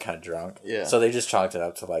of them were like kind of drunk. Yeah. So they just chalked it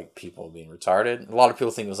up to like people being retarded. A lot of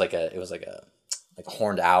people think it was like a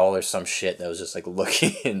horned owl or some shit that was just like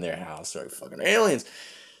looking in their house. They're like fucking aliens.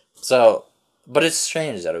 So, but it's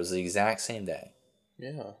strange that it was the exact same day.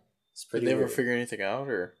 Yeah. It's pretty. Did they ever weird. figure anything out,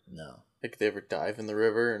 or no? Like, did they ever dive in the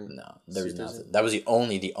river? And no, there was nothing. That was the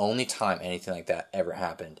only time anything like that ever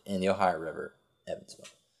happened in the Ohio River, Evansville.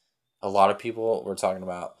 A lot of people were talking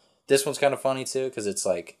about. This one's kind of funny too, because it's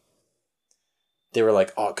like they were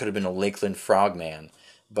like, oh, it could have been a Lakeland frogman,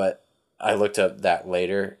 but I looked up that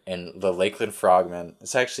later, and the Lakeland frogman.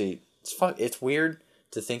 It's fun. It's weird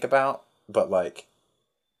to think about, but like.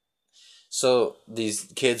 So these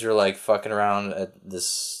kids were like fucking around at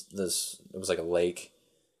this. It was like a lake,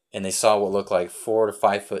 and they saw what looked like 4 to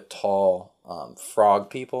 5 foot tall frog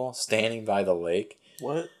people standing by the lake.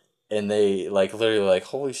 What? And they like literally like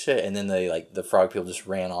holy shit, and then the frog people just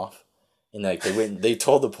ran off, and like they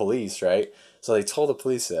told the police, right? So they told the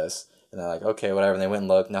police this, and they're like, okay, whatever. And they went and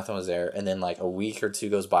looked, nothing was there, and then like a week or two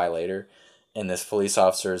goes by later, and this police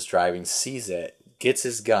officer is driving, sees it, gets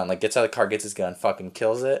his gun, like gets out of the car, gets his gun, fucking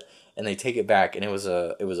kills it. And they take it back, and it was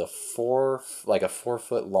a 4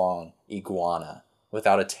 foot long iguana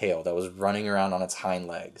without a tail that was running around on its hind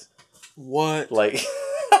legs. What? Like,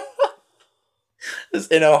 it's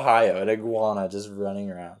in Ohio, an iguana just running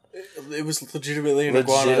around. It was legitimately an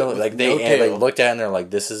iguana. Like they looked at it and they're like,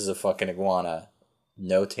 "This is a fucking iguana,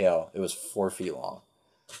 no tail." It was 4 feet long.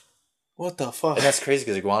 What the fuck? And that's crazy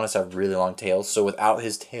because iguanas have really long tails. So without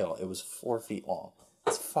his tail, it was 4 feet long.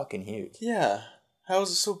 It's fucking huge. Yeah. How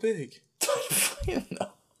is it so big? I don't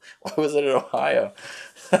know. Why was it in Ohio?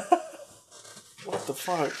 What the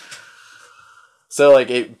fuck? So, like,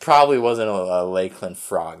 it probably wasn't a Lakeland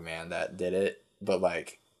frogman that did it, but,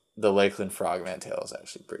 like, the Lakeland frogman tale is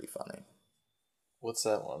actually pretty funny. What's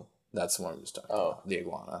that one? That's the one we was talking about. The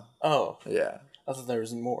iguana. Oh. Yeah. I thought there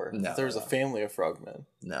was more. No. There was a family of frogmen.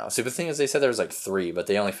 No. See, the thing is, they said there was, like, 3, but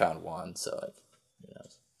they only found 1, so, like, who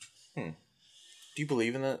knows? Do you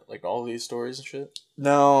believe in that? Like, all these stories and shit?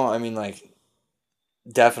 No, I mean, like,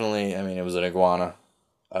 definitely, I mean, it was an iguana.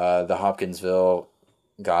 The Hopkinsville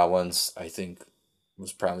goblins, I think,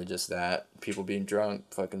 was probably just that. People being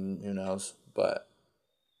drunk, fucking, who knows. But,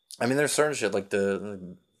 I mean, there's certain shit, like,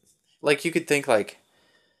 like, you could think, like,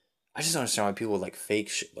 I just don't understand why people would, like, fake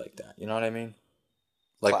shit like that. You know what I mean?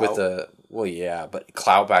 Like Clout? Well, yeah, but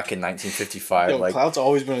clout back in 1955. Yo, like, clout's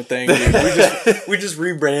always been a thing, dude. We just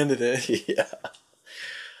rebranded it. Yeah.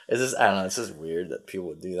 It's just, I don't know, it's just weird that people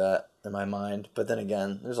would do that in my mind. But then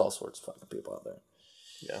again, there's all sorts of fucking people out there.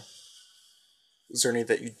 Yeah. Is there any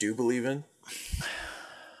that you do believe in?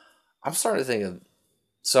 I'm starting to think of...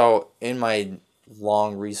 So, in my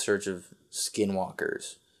long research of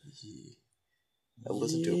skinwalkers... I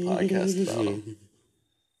listened to a podcast about them.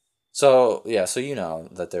 So, yeah, so you know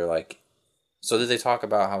that they're like... So did they talk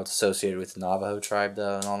about how it's associated with the Navajo tribe,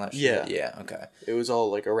 though, and all that shit? Yeah. Yeah, okay. It was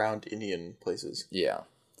all, like, around Indian places. Yeah.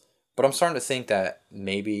 But I'm starting to think that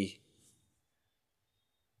maybe...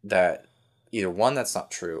 That either one, that's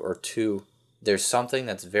not true, or two, there's something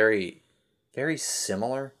that's very, very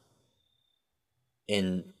similar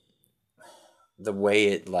in the way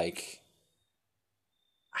it, like...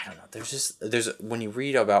 I don't know. There's when you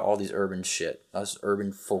read about all these urban shit,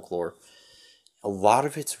 urban folklore, a lot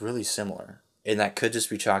of it's really similar. And that could just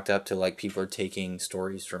be chalked up to, like, people are taking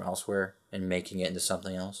stories from elsewhere and making it into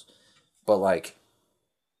something else. But, like,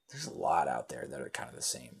 there's a lot out there that are kind of the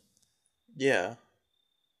same. Yeah.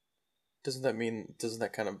 Doesn't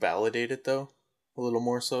that kind of validate it, though? A little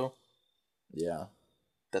more so? Yeah.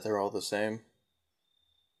 That they're all the same?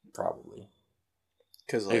 Probably.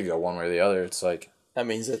 Because, Like, you go one way or the other, it's like... That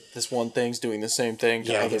means that this one thing's doing the same thing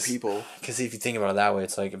to other people. Because if you think about it that way,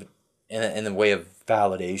 it's like... In the way of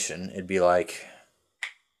validation, it'd be like...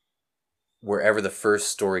 Wherever the first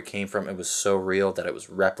story came from, it was so real that it was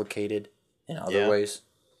replicated in other ways.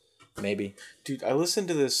 Maybe. Dude, I listened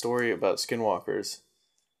to this story about skinwalkers.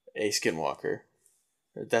 A skinwalker.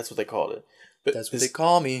 That's what they called it. But that's what they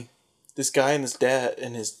call me. This guy and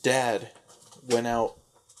his dad went out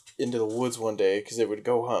into the woods one day because they would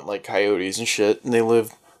go hunt like coyotes and shit, and they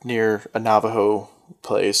lived near a Navajo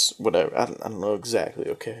place, whatever. I don't know exactly,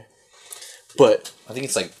 okay. But I think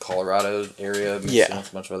it's like Colorado area. Yeah.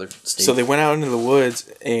 A bunch of other states. So they went out into the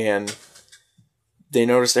woods and they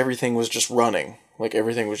noticed everything was just running. Like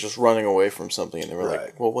everything was just running away from something, and they were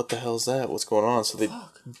like, well, what the hell's that? What's going on? So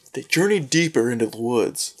they journeyed deeper into the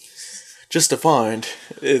woods just to find,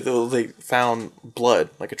 they found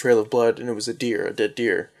blood, like a trail of blood, and it was a dead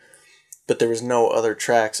deer. But there was no other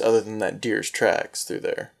tracks other than that deer's tracks through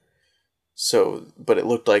there. So, but it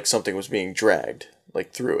looked like something was being dragged,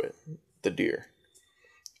 like through it, the deer.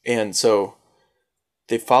 And so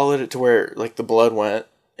they followed it to where like the blood went,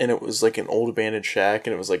 and it was like an old abandoned shack,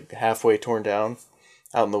 and it was like halfway torn down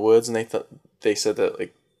out in the woods. And they said that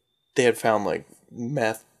like they had found like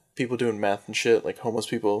people doing meth and shit, like homeless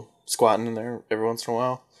people squatting in there every once in a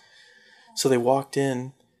while. So they walked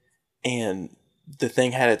in, and the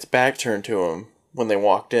thing had its back turned to them when they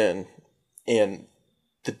walked in, and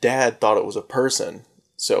the dad thought it was a person.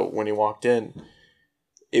 So when he walked in,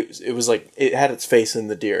 it was like it had its face in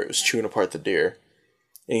the deer. It was chewing apart the deer,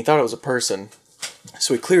 and he thought it was a person.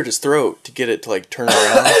 So he cleared his throat to get it to like turn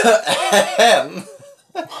around.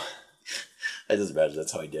 I just imagine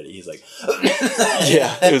that's how he did it. He's like,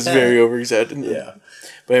 yeah, it was very over-exaggerated. Yeah.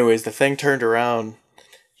 But anyways, the thing turned around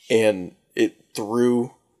and it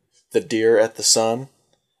threw the deer at the son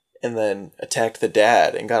and then attacked the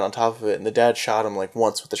dad and got on top of it. And the dad shot him like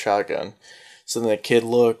once with the shotgun. So then the kid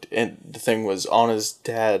looked and the thing was on his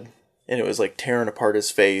dad and it was like tearing apart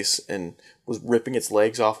his face and was ripping its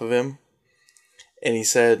legs off of him. And he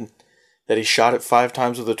said that he shot it 5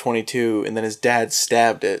 times with a .22 and then his dad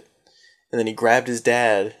stabbed it. And then he grabbed his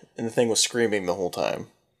dad and the thing was screaming the whole time.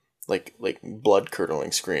 Like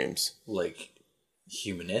blood-curdling screams. Like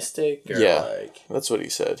humanistic? Or yeah, like... that's what he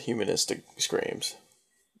said. Humanistic screams.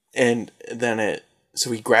 And then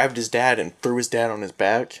so he grabbed his dad and threw his dad on his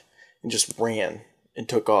back and just ran and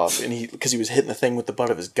took off. And because he was hitting the thing with the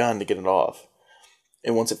butt of his gun to get it off.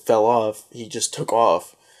 And once it fell off, he just took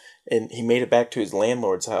off. And he made it back to his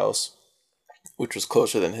landlord's house, which was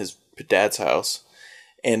closer than his dad's house.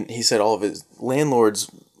 And he said all of his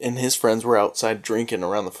landlords and his friends were outside drinking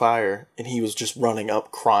around the fire, and he was just running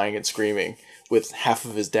up, crying and screaming with half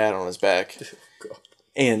of his dad on his back.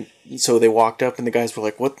 And so they walked up, and the guys were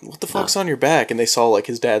like, what the fuck's on your back? And they saw like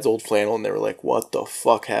his dad's old flannel, and they were like, what the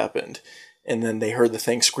fuck happened? And then they heard the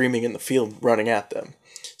thing screaming in the field, running at them.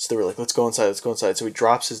 So they were like, let's go inside. So he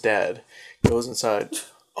drops his dad, goes inside.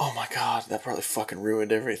 Oh my god, that probably fucking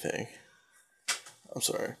ruined everything. I'm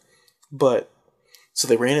sorry. But... So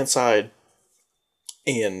they ran inside,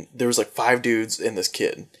 and there was like 5 dudes and this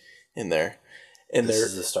kid in there. And this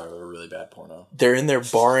is the start of a really bad porno. They're in there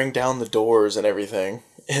barring down the doors and everything,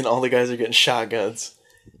 and all the guys are getting shotguns.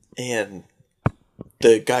 And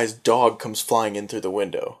the guy's dog comes flying in through the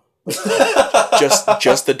window. just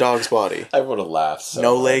the dog's body. I would have laughed. So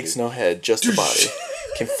no legs, no head, just the body.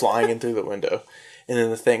 Came flying in through the window. And then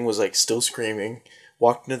the thing was like still screaming.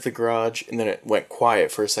 Walked into the garage, and then it went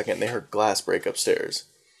quiet for a second, and they heard glass break upstairs.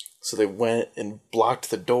 So they went and blocked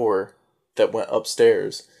the door that went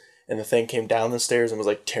upstairs. And the thing came down the stairs and was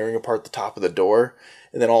like tearing apart the top of the door.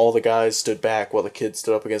 And then all the guys stood back while the kids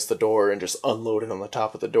stood up against the door and just unloaded on the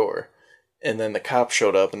top of the door. And then the cops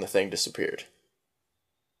showed up and the thing disappeared.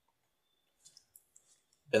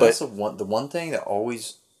 And that's the one thing that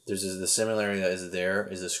always, there's the similarity that is there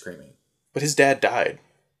is the screaming. But his dad died.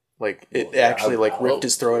 Like, it actually ripped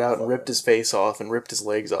his throat out and ripped his face off and ripped his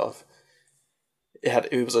legs off.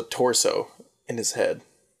 It was a torso in his head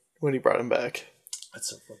when he brought him back. That's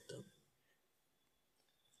so fucked up.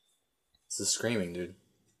 It's the screaming, dude.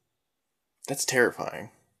 That's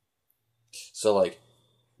terrifying. So, like,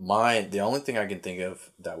 the only thing I can think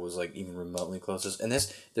of that was, like, even remotely closest, and the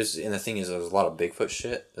thing is, there's a lot of Bigfoot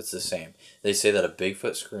shit that's the same. They say that a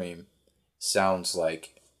Bigfoot scream sounds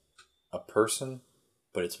like a person,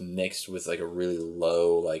 but it's mixed with, like, a really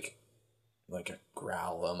low, like a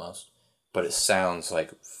growl almost. But it sounds,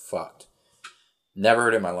 like, fucked. Never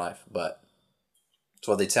heard it in my life, but it's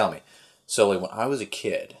what they tell me. So, like, when I was a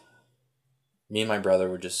kid, me and my brother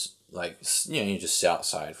would just, like, you just sit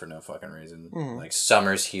outside for no fucking reason. Mm-hmm. Like,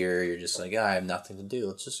 summer's here, you're just like, I have nothing to do.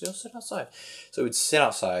 Let's just go sit outside. So we'd sit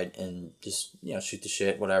outside and just, shoot the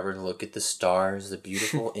shit, whatever, look at the stars, the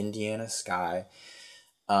beautiful Indiana sky.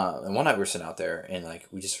 And one night we were sitting out there, and, like,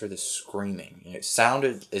 we just heard this screaming. And it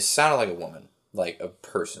sounded like a woman, like a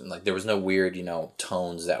person. Like, there was no weird,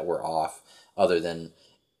 tones that were off, other than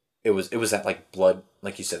it was that, like, blood,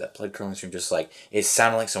 like you said, that blood curdling scream, just, like, it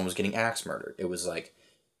sounded like someone was getting axe murdered. It was, like,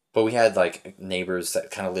 but we had, like, neighbors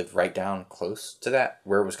that kind of lived right down close to that,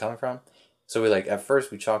 where it was coming from. So we, like, at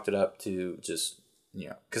first we chalked it up to just,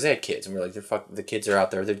 because they had kids, and we were like, the kids are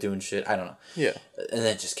out there, they're doing shit, I don't know. Yeah. And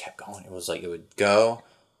then it just kept going. It was like, it would go,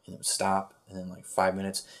 and it would stop, and then, like, 5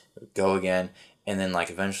 minutes, it would go again, and then, like,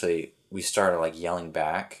 eventually we started, like, yelling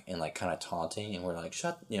back and, like, kind of taunting, and we're like,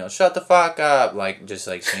 shut the fuck up, like, just,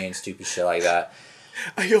 like, saying stupid shit like that.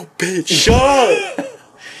 Yo, bitch, shut up!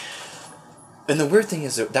 And the weird thing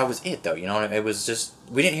is that was it, though, it was just,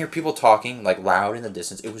 we didn't hear people talking, like, loud in the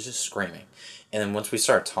distance, it was just screaming. And then once we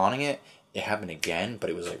started taunting it, it happened again, but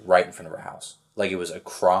it was, like, right in front of our house. Like, it was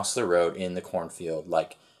across the road in the cornfield,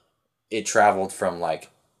 like, it traveled from, like,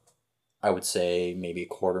 I would say maybe a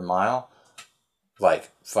quarter mile,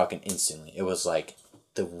 like, fucking instantly. It was, like,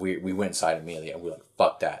 we went inside immediately, and we were like,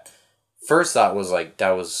 fuck that. First thought was, like,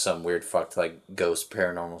 that was some weird fucked, like, ghost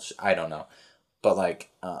paranormal shit, I don't know. But,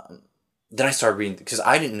 like, then I started reading, because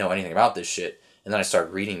I didn't know anything about this shit, and then I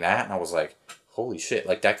started reading that, and I was like, holy shit,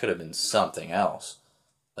 like, that could have been something else.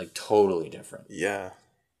 Like, totally different. Yeah.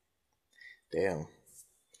 Damn.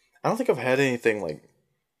 I don't think I've had anything, like,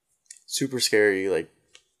 super scary, like,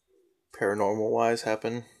 paranormal-wise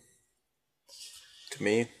happen to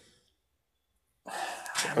me.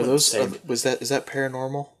 Is that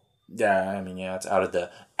paranormal? Yeah, I mean, yeah, it's out of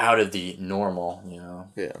the normal,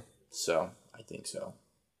 Yeah. So, I think so.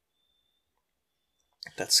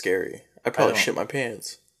 That's scary. I probably shit my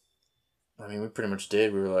pants. I mean, we pretty much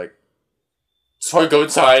did. We were like, so I go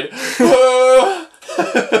inside.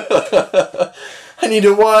 I need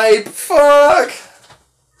to wipe. Fuck.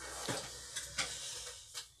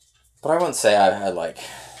 But I wouldn't say I had, like,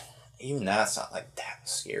 even that's not, like, that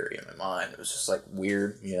scary in my mind. It was just, like,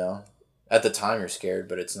 weird, At the time you're scared,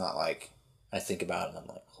 but it's not like, I think about it and I'm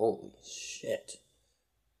like, holy shit.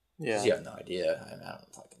 Yeah. 'Cause you have no idea. I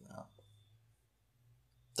don't fucking know.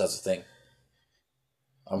 That's the thing.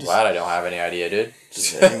 I'm glad I don't have any idea, dude.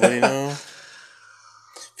 Does anybody know?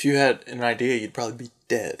 If you had an idea, you'd probably be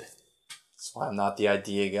dead. That's why I'm not the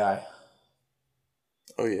idea guy.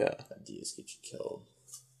 Oh, yeah. Ideas get you killed.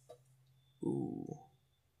 Ooh.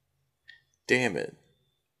 Damn it.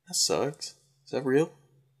 That sucks. Is that real?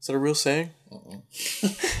 Is that a real saying?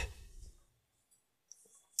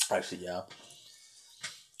 Actually, yeah.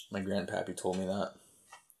 My grandpappy told me that.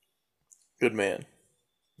 Good man.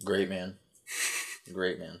 Great man.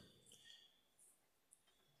 Great man.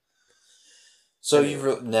 So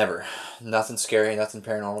you've never, nothing scary, nothing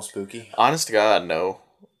paranormal, spooky? Honest to God, no.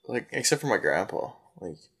 Like, except for my grandpa.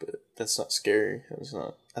 Like, but that's not scary. That was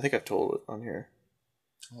not. I think I've told it on here.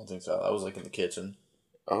 I don't think so. That was like in the kitchen.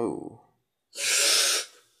 Oh.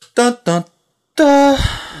 Dun dun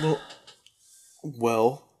dun.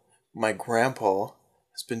 Well, my grandpa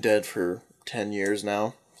has been dead for 10 years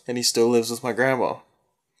now, and he still lives with my grandma.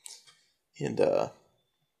 And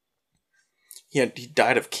he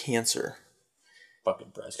died of cancer. Fucking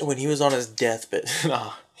breast cancer. When he was on his deathbed,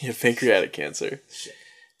 he had pancreatic cancer. Shit.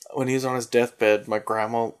 When he was on his deathbed, my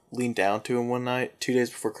grandma leaned down to him one night, 2 days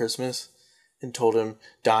before Christmas, and told him,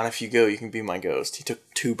 "Don, if you go, you can be my ghost." He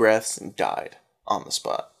took 2 breaths and died on the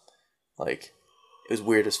spot. Like, It was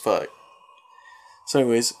weird as fuck. So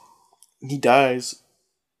anyways, he dies,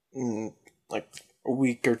 and like a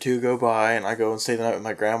week or two go by, and I go and stay the night with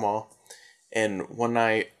my grandma. And one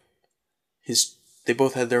night, they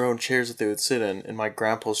both had their own chairs that they would sit in, and my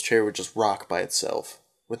grandpa's chair would just rock by itself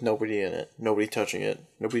with nobody in it, nobody touching it,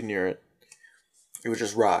 nobody near it. It would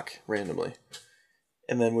just rock randomly.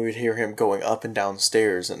 And then we would hear him going up and down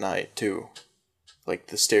stairs at night, too. Like,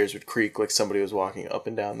 the stairs would creak like somebody was walking up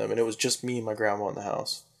and down them. And it was just me and my grandma in the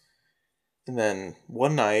house. And then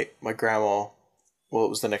one night, my grandma... Well, it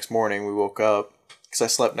was the next morning, we woke up. Because I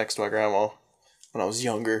slept next to my grandma when I was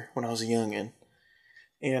younger. When I was a youngin'.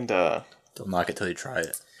 And, Don't knock it till you try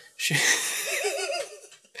it.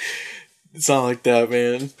 It's not like that,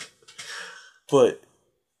 man. But...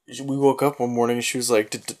 we woke up one morning and she was like,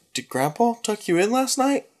 did Grandpa tuck you in last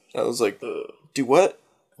night? I was like, do what?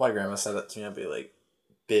 If my grandma said that to me, I'd be like,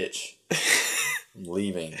 bitch, I'm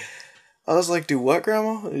leaving. I was like, do what,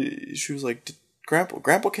 Grandma? She was like,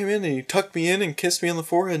 Grandpa came in and he tucked me in and kissed me on the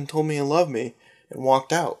forehead and told me he loved me and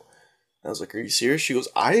walked out. And I was like, are you serious? She goes,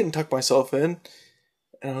 I didn't tuck myself in.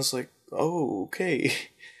 And I was like, oh, okay.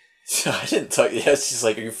 I didn't tuck... Yeah, she's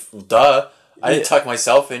like, duh. I didn't tuck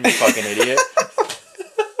myself in, you fucking idiot.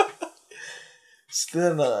 So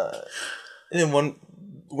then, and then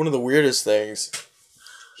one of the weirdest things,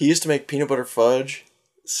 he used to make peanut butter fudge.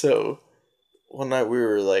 So one night we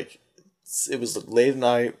were like, it was late at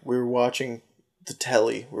night. We were watching the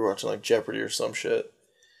telly. We were watching like Jeopardy or some shit,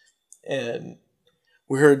 and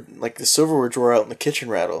we heard like the silverware drawer out in the kitchen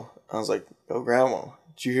rattle. I was like, "Oh, Grandma,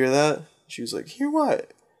 did you hear that?" She was like, "Hear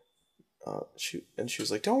what?" She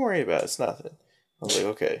was like, "Don't worry about it. It's nothing." I was like,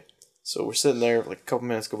 "Okay." So we're sitting there, like a couple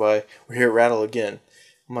minutes go by. We hear it rattle again.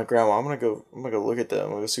 I'm like, Grandma, I'm gonna go look at that. I'm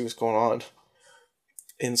gonna go see what's going on.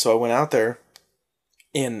 And so I went out there,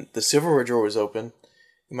 and the silverware drawer was open.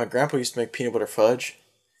 And my grandpa used to make peanut butter fudge,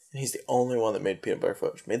 and he's the only one that made peanut butter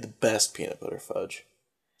fudge. Made the best peanut butter fudge.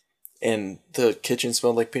 And the kitchen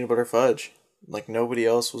smelled like peanut butter fudge. Like nobody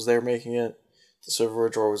else was there making it. The silverware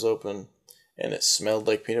drawer was open, and it smelled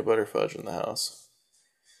like peanut butter fudge in the house.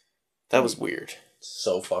 That was weird.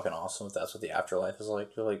 So fucking awesome if that's what the afterlife is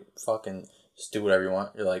like. You're like, fucking, just do whatever you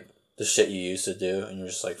want. You're like, the shit you used to do, and you're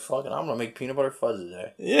just like, fucking, I'm gonna make peanut butter fudge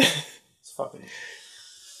today. Yeah. It's fucking...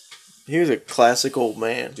 He was a classic old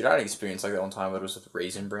man. Dude, I had an experience like that one time, but it was with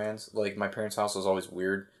Raisin Brands. Like, my parents' house was always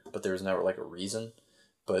weird, but there was never, like, a reason.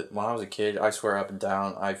 But when I was a kid, I swear up and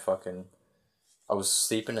down, I was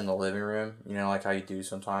sleeping in the living room. You know, like how you do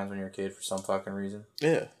sometimes when you're a kid for some fucking reason.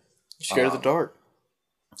 Yeah. You're scared of the dark.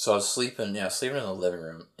 So I was sleeping in the living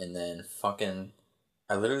room, and then fucking,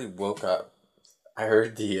 I literally woke up. I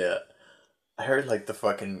heard like the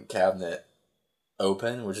fucking cabinet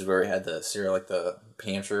open, which is where we had the cereal, like the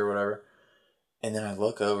pantry or whatever. And then I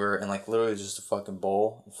look over, and like literally just a fucking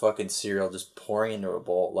bowl, fucking cereal just pouring into a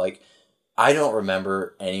bowl. Like, I don't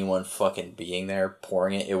remember anyone fucking being there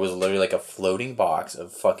pouring it. It was literally like a floating box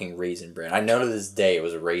of fucking Raisin Bran. I know to this day it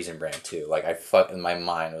was a Raisin Bran too. Like, my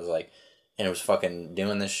mind was like, and it was fucking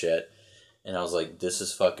doing this shit. And I was like, this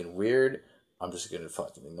is fucking weird. I'm just gonna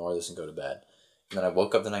fucking ignore this and go to bed. And then I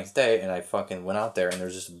woke up the next day, and I fucking went out there, and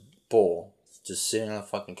there's just a bowl just sitting on the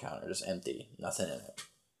fucking counter, just empty. Nothing in it.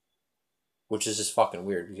 Which is just fucking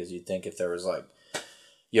weird, because you'd think if there was like,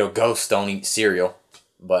 ghosts don't eat cereal.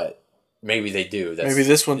 But maybe they do. Maybe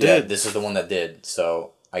this one did. This is the one that did.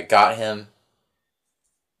 So I got him,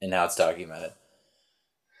 and now it's documented.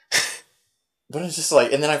 But it's just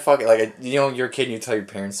like, and then I fucking, like, you're a kid and you tell your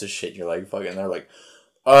parents this shit, and you're like, fucking, they're like,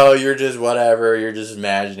 oh, you're just whatever, you're just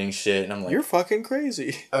imagining shit. And I'm like, you're fucking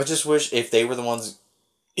crazy. I just wish if they were the ones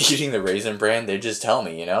eating the Raisin Bran, they'd just tell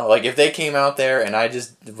me, Like, if they came out there and I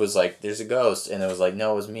just was like, there's a ghost, and it was like,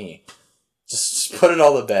 no, it was me. Just put it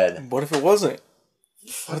all to bed. What if it wasn't?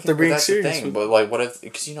 What if they're being serious? The thing. But, like, what if...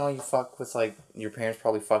 Because, you fuck with, like... Your parents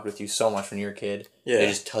probably fucked with you so much when you were a kid. Yeah. They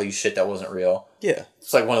just tell you shit that wasn't real. Yeah.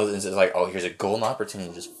 It's like one of those things. It's like, oh, here's a golden opportunity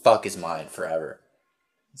to just fuck his mind forever.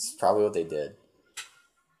 It's probably what they did.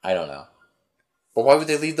 I don't know. But why would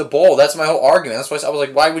they leave the bowl? That's my whole argument. That's why I was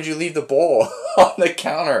like, why would you leave the bowl on the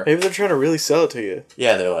counter? Maybe they're trying to really sell it to you.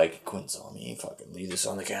 Yeah, they're like, Quinn's on me. Fucking leave this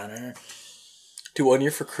on the counter. Dude, one year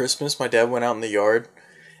for Christmas, my dad went out in the yard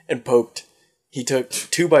and poked... He took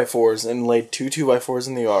 2x4s and laid 2x4s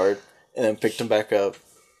in the yard, and then picked them back up,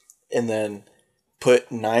 and then put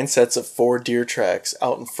 9 sets of 4 deer tracks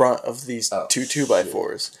out in front of these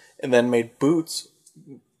 2x4s, and then made boot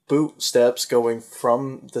steps going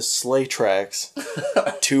from the sleigh tracks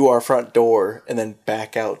to our front door, and then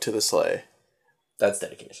back out to the sleigh. That's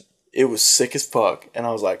dedication. It was sick as fuck, and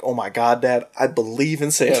I was like, "Oh my god, Dad, I believe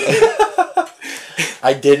in Santa."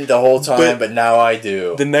 I didn't the whole time, but now I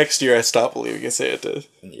do. The next year, I stopped believing in Santa.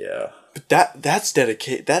 Yeah. But that's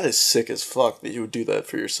dedicated. That is sick as fuck that you would do that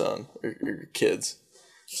for your son or your kids.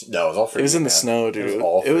 No, it was all for you. It was in the man. snow, dude. It was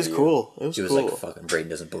cool. It was cool. He was like, fucking Brayden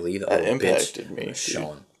doesn't believe that. That impacted me.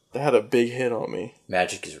 Showing. That had a big hit on me.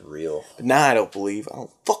 Magic is real. But now I don't believe.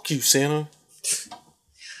 Fuck you, Santa.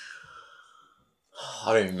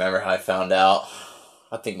 I don't even remember how I found out.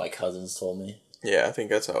 I think my cousins told me. Yeah, I think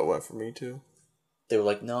that's how it went for me, too. They were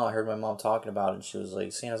like, no, I heard my mom talking about it, and she was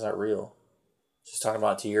like, Santa's not real. She's talking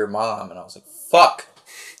about it to your mom, and I was like, fuck!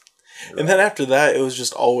 And then after that, it was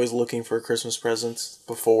just always looking for Christmas presents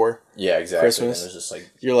before Christmas. It was just like...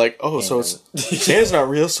 You're like, oh, so it's Santa's not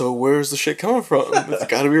real, so where's the shit coming from? It's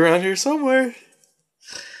gotta be around here somewhere.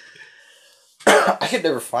 I could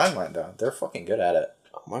never find mine, though. They're fucking good at it.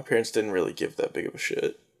 My parents didn't really give that big of a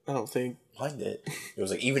shit. I don't think. Mine did. It was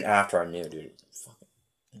like, even after I knew, dude, fucking,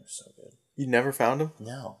 they were so good. You never found them?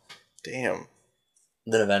 No. Damn.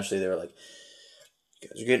 And then eventually they were like, you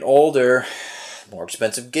guys are getting older, more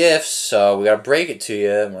expensive gifts, so we gotta break it to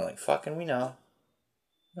you. And we're like, fucking, we know.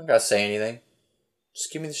 You don't gotta say anything.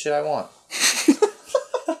 Just give me the shit I want.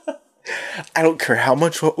 I don't care how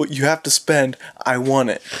much what you have to spend. I want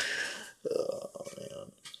it. Oh,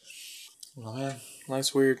 man. Well, man.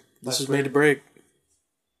 Life's weird. This is made to break.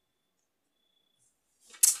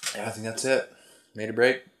 Yeah, I think that's it. Made a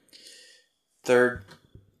break. Third,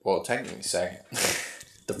 well, technically second.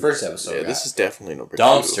 The first episode. Yeah, this is definitely number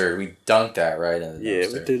dumpster. 2. We dunked that right in the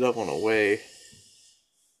dumpster. Yeah, we did that one away.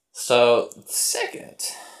 So, second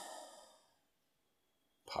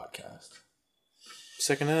podcast.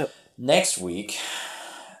 Second up. Next week.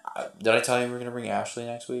 Did I tell you we're going to bring Ashley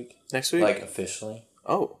next week? Next week? Like, officially.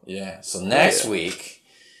 Oh. Yeah. So, next week,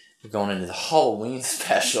 we're going into the Halloween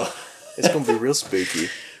special. It's going to be real spooky.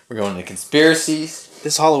 We're going into conspiracies.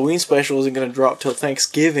 This Halloween special isn't going to drop till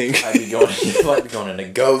Thanksgiving. Might be going into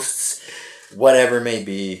ghosts. Whatever it may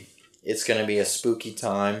be. It's going to be a spooky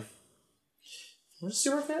time. We'll see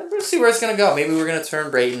where it's going to go. Maybe we're going to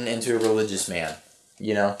turn Brayden into a religious man.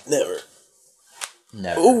 You know? Never.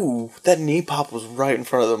 Ooh, that knee pop was right in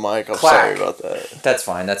front of the mic. I'm Clack. sorry about that. That's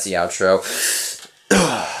fine. That's the outro.